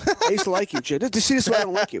 I used to like you, Jay. See, this is why I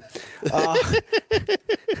don't like you.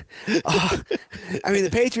 I mean, the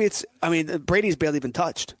Patriots, Brady's barely been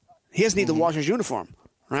touched. He hasn't even washed his uniform,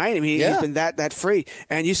 right? I mean, he's been that free.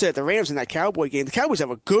 And you said the Rams in that Cowboy game, the Cowboys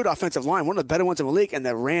have a good offensive line, one of the better ones in the league, and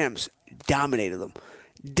the Rams dominated them.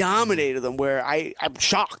 Where I'm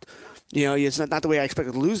shocked. It's not the way I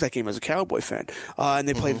expected to lose that game as a Cowboy fan. And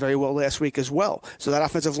they played very well last week as well. So that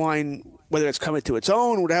offensive line, whether it's coming to its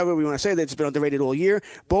own, whatever we want to say, that's been underrated all year,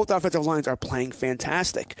 both offensive lines are playing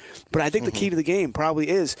fantastic. But I think the key to the game probably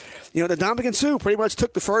is, the Ndamukong Suh pretty much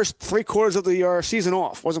took the first 3 quarters of the season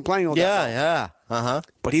off. Wasn't playing all that well. Yeah. Uh-huh.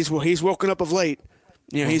 But he's woken up of late.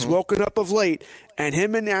 He's woken up of late, and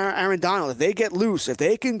him and Aaron Donald, if they get loose, if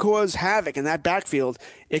they can cause havoc in that backfield,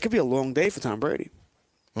 it could be a long day for Tom Brady.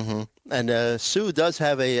 Mm-hmm. And Sue does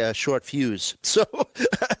have a short fuse, so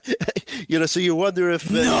so you wonder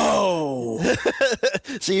if no.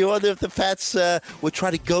 So you wonder if the Pats would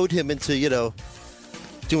try to goad him into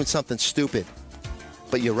doing something stupid.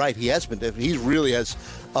 But you're right, he has been. He really has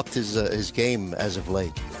upped his game as of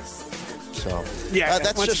late. So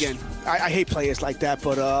that's once again, I hate players like that,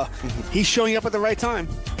 but he's showing up at the right time.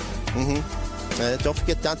 Mm-hmm. Don't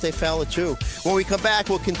forget Dante Fowler, too. When we come back,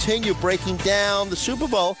 we'll continue breaking down the Super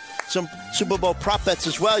Bowl, some Super Bowl prop bets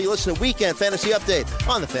as well. You listen to Weekend Fantasy Update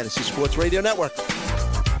on the Fantasy Sports Radio Network.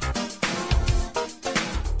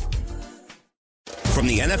 From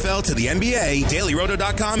the NFL to the NBA,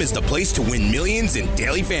 DailyRoto.com is the place to win millions in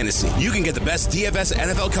daily fantasy. You can get the best DFS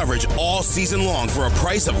NFL coverage all season long for a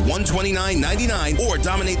price of $129.99 or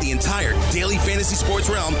dominate the entire daily fantasy sports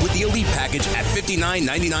realm with the Elite Package at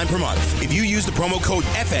 $59.99 per month. If you use the promo code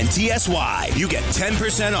FNTSY, you get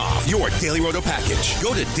 10% off your Daily Roto package.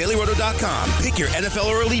 Go to DailyRoto.com, pick your NFL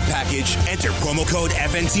or Elite Package, enter promo code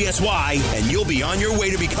FNTSY, and you'll be on your way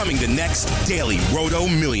to becoming the next Daily Roto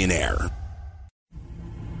millionaire.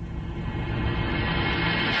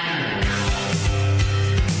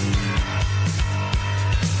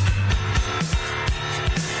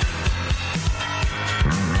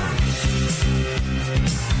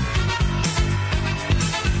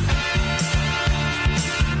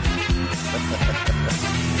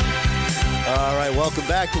 Welcome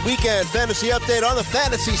back to Weekend Fantasy Update on the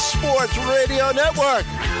Fantasy Sports Radio Network.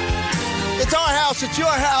 It's our house. It's your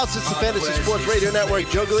house. It's the Fantasy Sports Radio Network.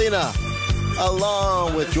 Joe Galena,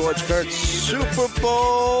 along with George Kurtz. Super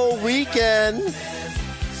Bowl weekend.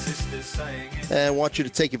 And I want you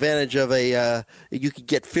to take advantage of you can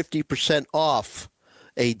get 50% off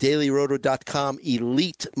a DailyRoto.com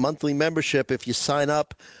Elite monthly membership if you sign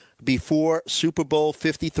up before Super Bowl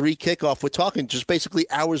 53 kickoff. We're talking just basically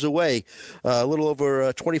hours away, a little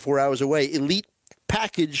over 24 hours away. Elite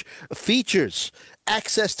package features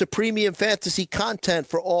access to premium fantasy content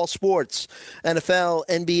for all sports, NFL,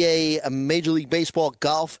 NBA, Major League Baseball,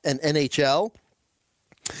 golf, and NHL.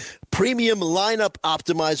 Premium lineup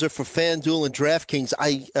optimizer for FanDuel and DraftKings.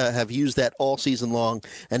 I have used that all season long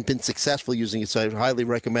and been successful using it, so I highly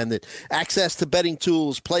recommend it. Access to betting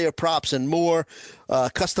tools, player props, and more.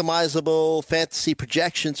 Customizable fantasy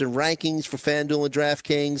projections and rankings for FanDuel and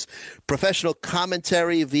DraftKings. Professional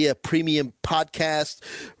commentary via premium podcast.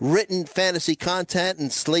 Written fantasy content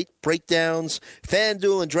and slate breakdowns.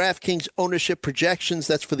 FanDuel and DraftKings ownership projections.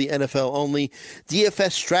 That's for the NFL only.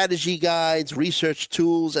 DFS strategy guides, research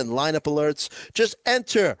tools, and lineup alerts. Just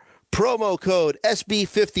enter promo code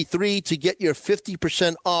SB53 to get your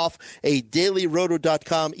 50% off a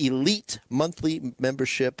DailyRoto.com Elite monthly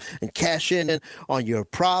membership and cash in on your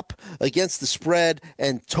prop against the spread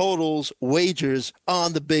and totals wagers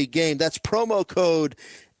on the big game. That's promo code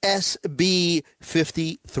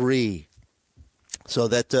SB53. So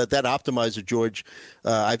that optimizer, George,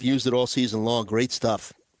 I've used it all season long. Great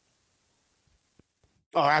stuff.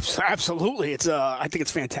 Oh, absolutely! It's I think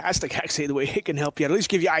it's fantastic. Actually, the way it can help you at least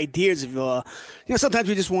give you ideas of sometimes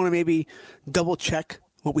we just want to maybe double check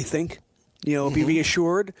what we think, be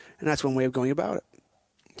reassured, and that's one way of going about it.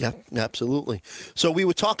 Yeah, absolutely. So we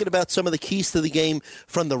were talking about some of the keys to the game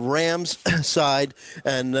from the Rams side,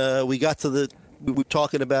 and we were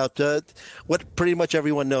talking about what pretty much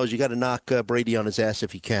everyone knows. You got to knock Brady on his ass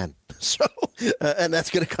if you can. So, and that's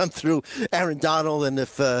going to come through Aaron Donald, and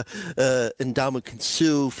if Ndamukong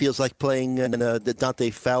Suh feels like playing Dante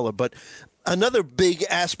Fowler. But another big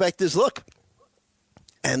aspect is, look,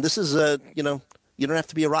 and this is, you don't have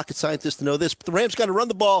to be a rocket scientist to know this, but the Rams got to run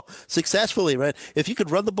the ball successfully, right? If you could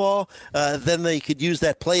run the ball, then they could use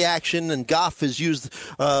that play action, and Goff has used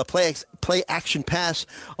play action pass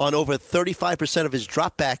on over 35% of his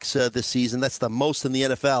dropbacks this season. That's the most in the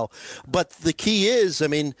NFL. But the key is,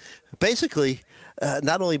 basically,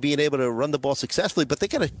 not only being able to run the ball successfully, but they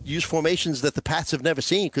got to use formations that the Pats have never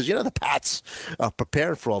seen because, the Pats are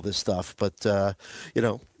prepared for all this stuff. But, by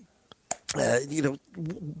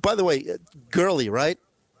the way, Gurley, right?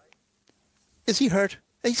 Is he hurt?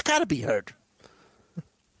 He's got to be hurt.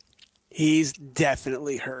 He's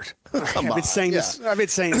definitely hurt. Come I've been saying on, this. I've been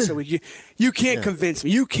saying this. So you can't convince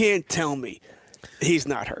me. You can't tell me he's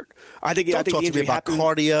not hurt. I think. Don't talk to me about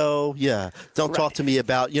cardio. Yeah. Don't talk to me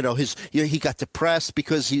about he got depressed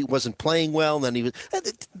because he wasn't playing well. And then he was.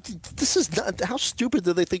 This is not. How stupid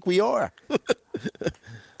do they think we are?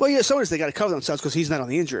 Well, yeah. So they got to cover themselves because he's not on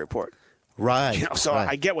the injury report. Right. So right.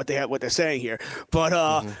 I get what they're saying here, but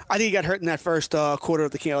I think he got hurt in that first quarter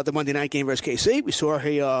of the Monday night game versus KC. We saw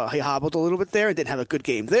he hobbled a little bit there and didn't have a good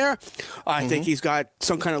game there. I think he's got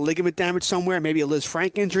some kind of ligament damage somewhere, maybe a Liz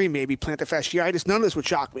Frank injury, maybe plantar fasciitis. None of this would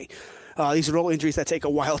shock me. These are all injuries that take a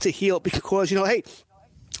while to heal because hey,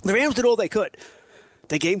 the Rams did all they could.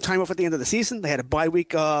 They gave him time off at the end of the season. They had a bye week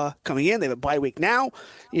coming in. They have a bye week now.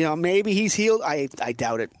 Maybe he's healed. I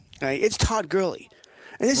doubt it. It's Todd Gurley.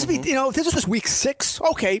 And this would be, if this was just week 6,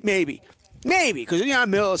 okay, maybe, because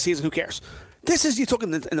middle of the season, who cares? This is you're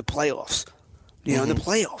talking in the playoffs, in the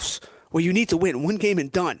playoffs where you need to win one game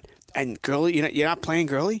and done. And Gurley, you're not playing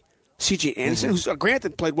Gurley. C.J. Anderson, who's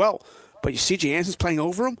granted played well, but C.J. Anderson's playing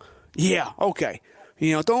over him. Yeah, okay.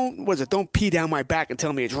 Don't pee down my back and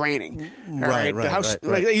tell me it's raining. Right.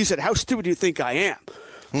 Like you said, how stupid do you think I am?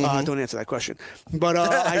 Don't answer that question. But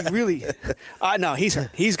I really no, he's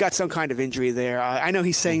hurt. He's got some kind of injury there. I know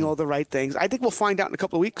he's saying all the right things. I think we'll find out in a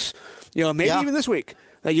couple of weeks. Maybe even this week.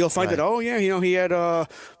 That you'll find that, he had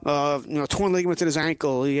torn ligaments in his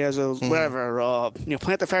ankle. He has a whatever,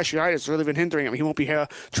 plantar fasciitis really been hindering him. He won't be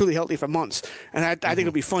truly healthy for months. And I think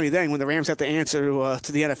it'll be funny then when the Rams have to answer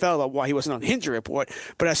to the NFL about why he wasn't on the injury report.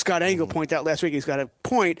 But as Scott Engel pointed out last week, he's got a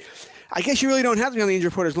point. I guess you really don't have to be on the injury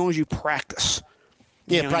report as long as you practice.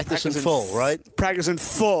 Yeah, practice in full, right? Practice in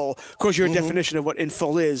full. Of course, your definition of what in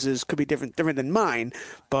full is could be different than mine.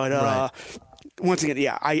 But once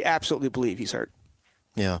again, I absolutely believe he's hurt.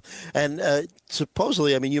 Yeah. And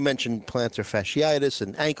supposedly, you mentioned plantar fasciitis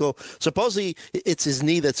and ankle. Supposedly, it's his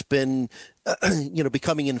knee that's been,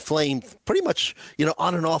 becoming inflamed pretty much,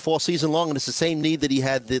 on and off all season long. And it's the same knee that he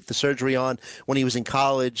had the surgery on when he was in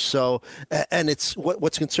college. So, and it's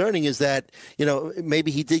what's concerning is that,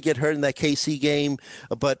 maybe he did get hurt in that KC game,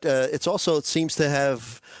 but it seems to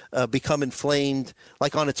have become inflamed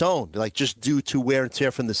like on its own, like just due to wear and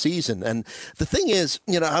tear from the season. And the thing is,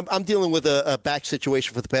 I'm dealing with a back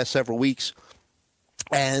situation for the past several weeks.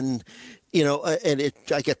 And,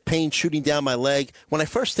 I get pain shooting down my leg. When I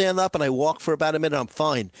first stand up and I walk for about a minute, I'm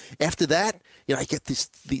fine. After that, I get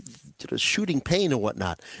the shooting pain and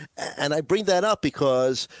whatnot. And I bring that up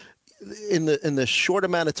because in the short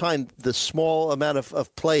amount of time, the small amount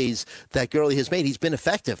of plays that Gurley has made, he's been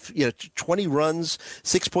effective. 20 runs,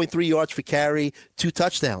 6.3 yards per carry, 2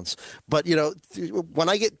 touchdowns. But, when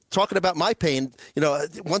I get talking about my pain,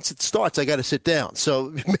 once it starts, I got to sit down.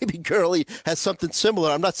 So maybe Gurley has something similar.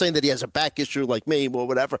 I'm not saying that he has a back issue like me or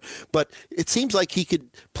whatever, but it seems like he could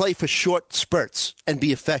play for short spurts and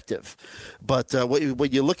be effective. But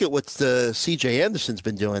when you look at what C.J. Anderson's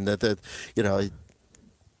been doing,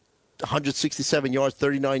 167 yards,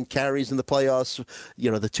 39 carries in the playoffs,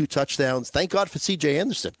 the 2 touchdowns. Thank God for C.J.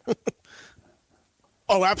 Anderson.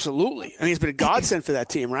 Oh, absolutely. He's been a godsend for that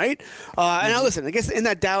team, right? And now listen, I guess in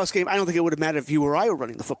that Dallas game, I don't think it would have mattered if you or I were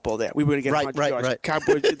running the football there. We would have get 100 yards. Right.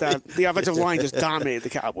 Cowboys, the offensive line just dominated the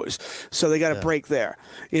Cowboys. So they got a break there.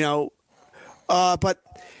 But,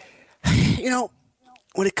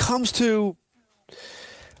 when it comes to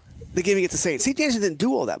the game against the Saints, C.J. Anderson didn't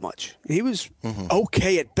do all that much. He was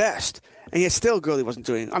okay at best, and yet still Gurley wasn't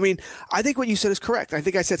doing. I think what you said is correct. I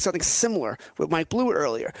think I said something similar with Mike Blewett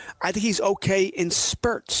earlier. I think he's okay in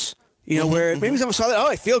spurts. Where maybe someone saw that,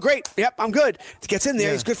 I feel great. Yep, I'm good. He gets in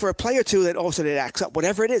there, he's good for a play or two, then all of a sudden it acts up.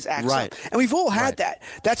 Whatever it is, acts up. And we've all had that.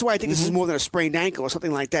 That's why I think this is more than a sprained ankle or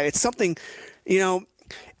something like that. It's something,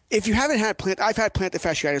 if you haven't had I've had plantar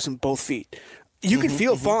fasciitis in both feet. You can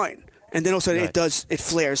feel fine. And then all of a sudden it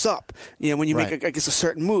flares up. When you make a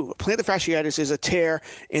certain move. Plantar fasciitis is a tear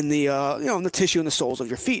in the in the tissue in the soles of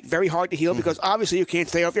your feet. Very hard to heal because obviously you can't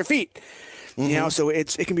stay off your feet. So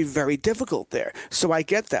it can be very difficult there. So I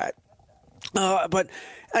get that. But like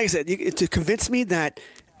I said, to convince me that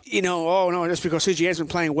just because C.J. Anderson's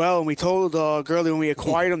been playing well and we told Gurley when we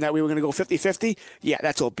acquired him that we were going to go 50-50,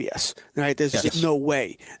 that's all BS. Right? There's just no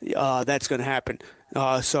way that's going to happen.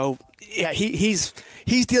 So yeah, he's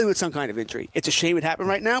dealing with some kind of injury. It's a shame it happened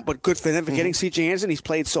right now, but good for them for getting C.J. Anderson. He's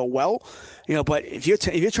played so well, But if you're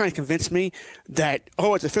trying to convince me that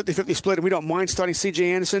it's a 50-50 split and we don't mind starting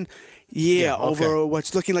C.J. Anderson, over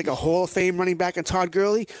what's looking like a Hall of Fame running back in Todd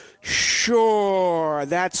Gurley, sure,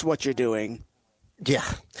 that's what you're doing. Yeah.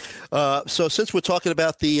 So since we're talking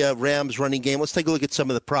about the Rams running game, let's take a look at some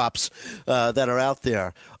of the props that are out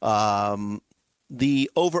there.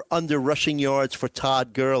 The over-under rushing yards for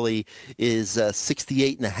Todd Gurley is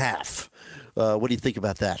 68.5. What do you think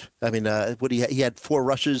about that? I mean, he had 4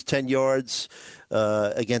 rushes, 10 yards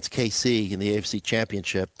against KC in the AFC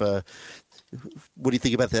Championship. What do you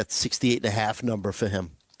think about that 68.5 number for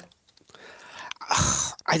him?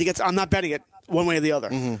 I think I'm not betting it one way or the other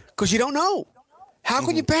because you don't know. How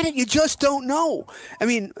can you bet it? You just don't know. I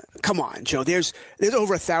mean, come on, Joe. There's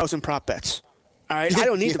over 1,000 prop bets. All right, I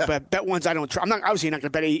don't need to bet ones I don't. I'm not obviously not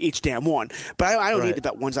going to bet each damn one, but I don't need to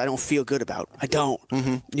bet ones I don't feel good about. I don't.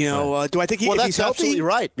 Do I think if he's healthy? Absolutely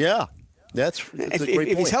right. Yeah, that's a great point.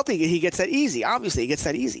 If he's healthy, he gets that easy. Obviously, he gets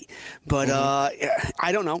that easy. But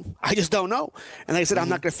I don't know. I just don't know. And like I said, I'm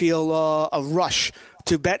not going to feel a rush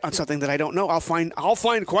to bet on something that I don't know. I'll find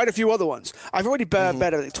quite a few other ones. I've already bet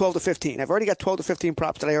 12 to 15. I've already got 12 to 15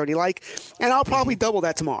 props that I already like, and I'll probably double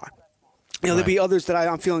that tomorrow. There'll be others that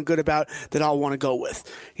I'm feeling good about that I'll want to go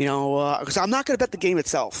with. Because I'm not going to bet the game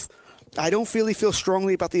itself. I don't really feel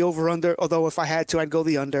strongly about the over/under, although if I had to, I'd go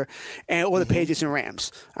the under, or the Patriots and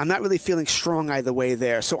Rams. I'm not really feeling strong either way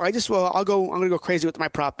there. So I'm going to go crazy with my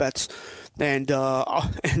prop bets, and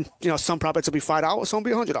some prop bets will be $5, some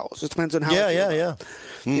will be $100. It depends on how. Yeah.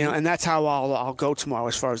 And that's how I'll go tomorrow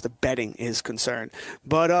as far as the betting is concerned.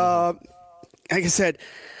 But like I said,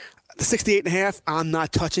 the 68.5, I'm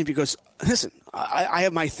not touching because, listen, I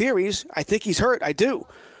have my theories. I think he's hurt. I do.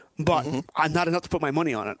 But I'm not enough to put my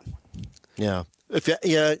money on it. Yeah.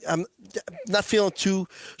 I'm not feeling too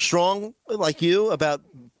strong like you about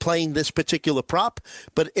playing this particular prop.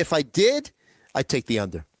 But if I did, I'd take the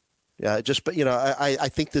under. Yeah, I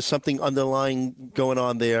think there's something underlying going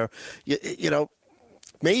on there.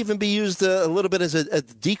 May even be used a little bit as a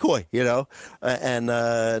decoy, and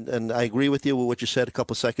I agree with you with what you said a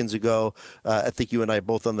couple seconds ago. I think you and I are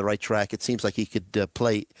both on the right track. It seems like he could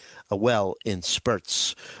play well in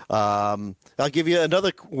spurts. I'll give you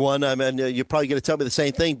another one. I mean, you're probably going to tell me the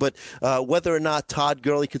same thing, but whether or not Todd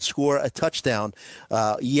Gurley could score a touchdown,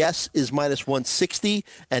 yes is minus 160,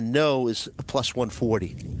 and no is plus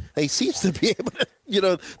 140. He seems to be able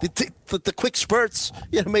to, the quick spurts,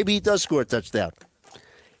 maybe he does score a touchdown.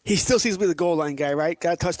 He still seems to be the goal line guy, right?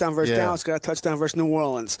 Got a touchdown versus Dallas, got a touchdown versus New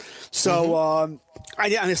Orleans. So,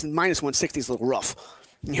 listen, minus 160 is a little rough.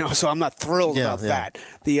 So I'm not thrilled about that.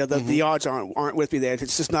 The odds aren't with me there.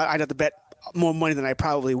 It's just not. I'd have to bet more money than I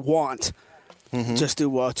probably want just to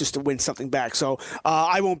win something back. So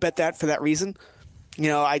I won't bet that for that reason.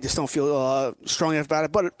 I just don't feel strong enough about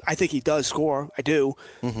it. But I think he does score. I do.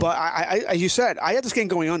 But I as you said, I had this game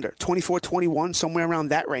going under 24-21, somewhere around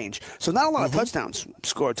that range. So not a lot of touchdowns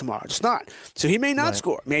scored tomorrow. Just not. So he may not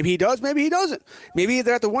score. Maybe he does. Maybe he doesn't. Maybe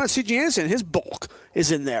they're at the one of C.J. Anderson. His bulk is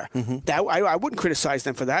in there. That I wouldn't criticize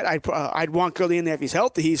them for that. I'd want Gurley in there if he's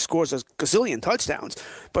healthy. He scores a gazillion touchdowns.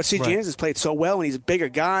 But C.J. Anderson's played so well, and he's a bigger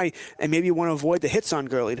guy, and maybe you want to avoid the hits on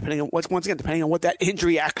Gurley, depending on what that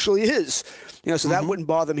injury actually is. So that wouldn't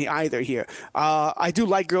bother me either here. I do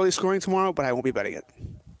like Gurley scoring tomorrow, but I won't be betting it.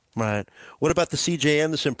 Right. What about the C.J.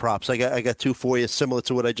 Anderson props? I got 2 for you, similar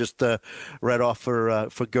to what I just read off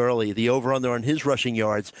for Gurley. The over/under on his rushing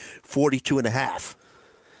yards, 42.5.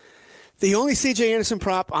 The only C.J. Anderson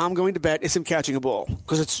prop I'm going to bet is him catching a ball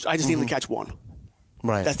because I just need him to catch one.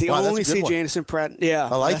 Right. That's the only C.J. Anderson prop. Yeah,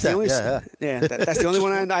 I like that. That's the only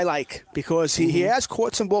one I like because he has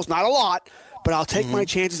caught some balls, not a lot. But I'll take my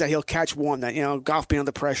chances that he'll catch one. That Goff being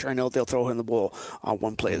under pressure, I know they'll throw him the ball on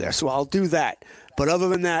one play there. So I'll do that. But other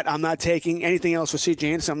than that, I'm not taking anything else for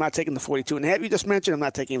C.J. Anderson. I'm not taking the 42.5 you just mentioned. I'm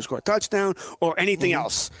not taking him to score a touchdown or anything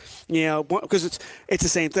else. Because it's the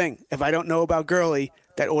same thing. If I don't know about Gurley,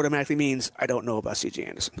 that automatically means I don't know about C.J.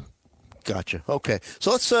 Anderson. Gotcha. Okay.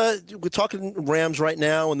 So let's we're talking Rams right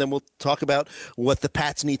now, and then we'll talk about what the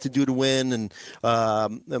Pats need to do to win, and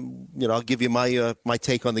I'll give you my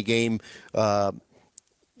take on the game.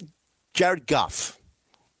 Jared Goff,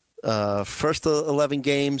 first 11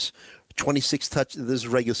 games, 26 this is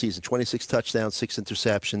regular season, 26 touchdowns, 6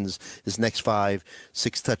 interceptions. His next 5,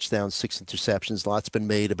 6 touchdowns, 6 interceptions. Lots been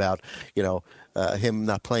made about him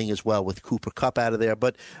not playing as well with Cooper Kupp out of there.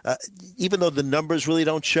 But even though the numbers really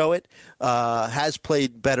don't show it, has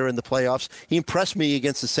played better in the playoffs. He impressed me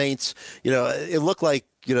against the Saints. It looked like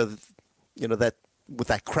that with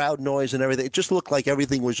that crowd noise and everything. It just looked like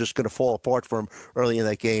everything was just going to fall apart for him early in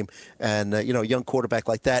that game. And, a young quarterback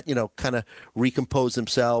like that, kind of recomposed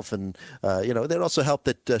himself. And, that also helped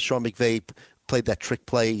that Sean McVay played that trick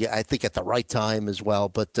play, I think, at the right time as well.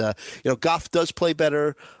 But, Goff does play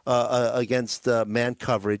better against man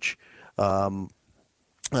coverage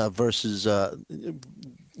versus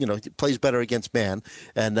plays better against man,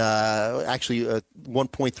 and actually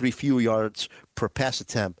 1.3 fewer yards per pass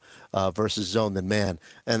attempt versus zone than man.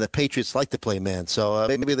 And the Patriots like to play man, so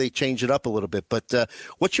maybe they change it up a little bit. But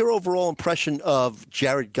what's your overall impression of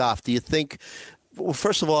Jared Goff? Do you think, well,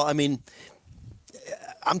 first of all, I mean,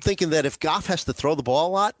 I'm thinking that if Goff has to throw the ball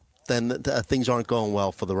a lot, then things aren't going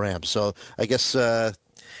well for the Rams. So I guess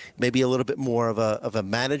maybe a little bit more of a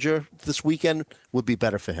manager this weekend would be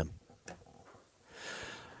better for him.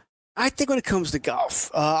 I think when it comes to Goff,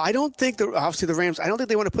 I don't think obviously the Rams, I don't think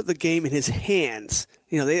they want to put the game in his hands.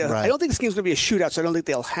 Right. I don't think this game's going to be a shootout, so I don't think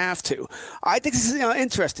they'll have to. I think this is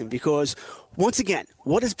interesting because, once again,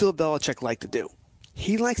 what does Bill Belichick like to do?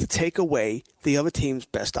 He likes to take away the other team's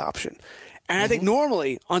best option. And I think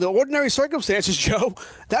normally, under ordinary circumstances, Joe,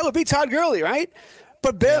 that would be Todd Gurley, right?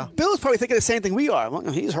 But Bill's probably thinking the same thing we are. Well,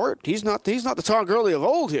 he's hurt. He's not the Todd Gurley of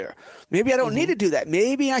old here. Maybe I don't need to do that.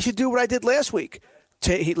 Maybe I should do what I did last week.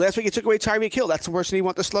 Last week he took away Tyreek Hill. That's the person he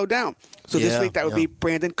wanted to slow down. So this week that would be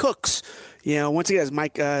Brandon Cooks. Once again,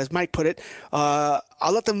 as Mike put it,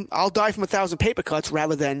 I'll die from 1,000 paper cuts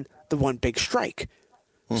rather than the one big strike.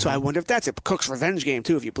 So I wonder if that's it. Cook's revenge game,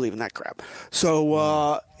 too, if you believe in that crap.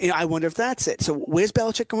 So I wonder if that's it. So where's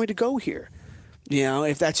Belichick going to go here?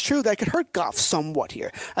 If that's true, that could hurt Goff somewhat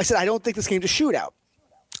here. I said I don't think this game's a shootout.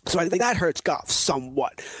 So I think that hurts Goff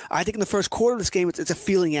somewhat. I think in the first quarter of this game, it's a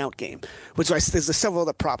feeling out game, which there's several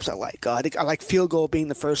other props I like. I like field goal being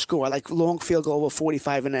the first score. I like long field goal over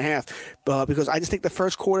 45.5 because I just think the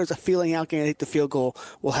first quarter is a feeling out game. I think the field goal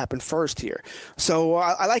will happen first here. So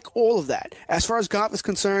I like all of that. As far as Goff is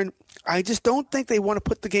concerned, I just don't think they want to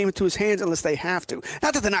put the game into his hands unless they have to.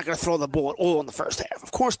 Not that they're not going to throw the ball at all in the first half.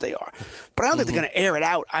 Of course they are. But I don't think they're going to air it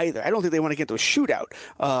out either. I don't think they want to get into a shootout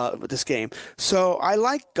with this game. So I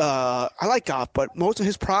like Goff, but most of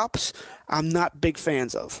his props I'm not big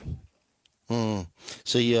fans of.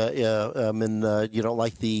 So you don't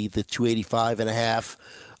like the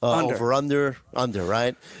 285.5 under,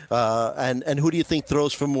 right? And who do you think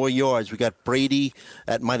throws for more yards? We got Brady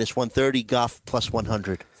at minus 130, Goff plus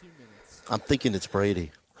 100. I'm thinking it's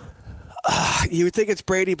Brady. You would think it's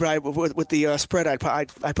Brady, but with the spread,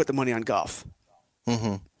 I'd put the money on Goff.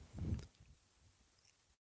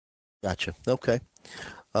 Gotcha. Okay.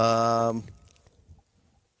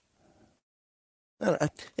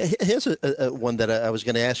 Here's a one that I was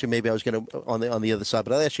going to ask you. Maybe I was going to on the other side,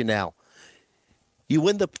 but I'll ask you now.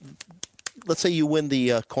 Let's say you win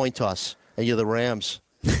the coin toss and you're the Rams.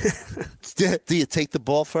 Do you take the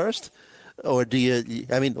ball first? Or do you?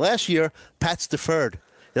 I mean, last year, Pats deferred.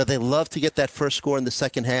 They love to get that first score in the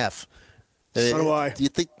second half. So do I. Do you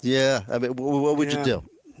think? Yeah. I mean, what would you do?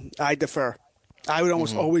 I defer. I would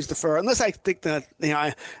almost always defer, unless I think that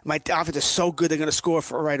my offense is so good they're going to score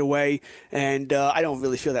for right away, and I don't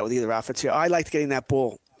really feel that with either offense here. I like getting that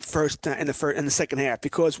ball first in the second half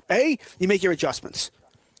because you make your adjustments.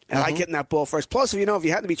 And I like getting that ball first. Plus, if you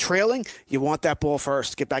happen to be trailing, you want that ball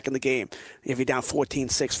first to get back in the game. If you're down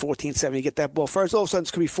 14-6, 14-7, you get that ball first. All of a sudden,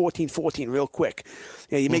 it's going to be 14-14 real quick.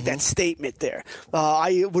 You make that statement there.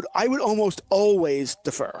 I would almost always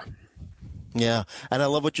defer. Yeah, and I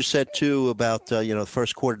love what you said, too, about, the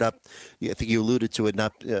first quarter. I think you alluded to it,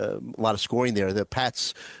 not a lot of scoring there. The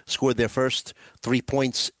Pats scored their first 3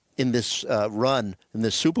 points in this run, in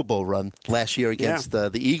this Super Bowl run last year against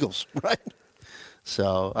the Eagles, right?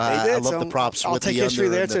 So I love the props. I'll with take the history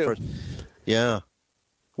under there the too. First. Yeah.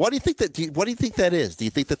 What do you think that is? Do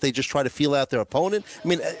you think that they just try to feel out their opponent? I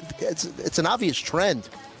mean, it's an obvious trend.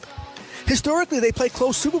 Historically, they play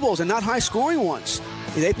close Super Bowls and not high-scoring ones.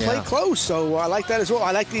 They play close, so I like that as well.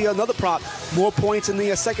 I like another prop: more points in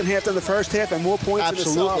the second half than the first half, and more points in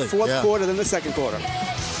the fourth quarter than the second quarter.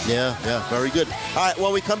 Yeah, very good. All right,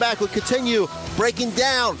 when we come back, we'll continue breaking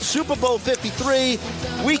down Super Bowl 53,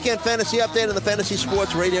 Weekend Fantasy Update on the Fantasy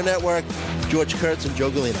Sports Radio Network. George Kurtz and Joe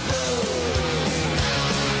Galena.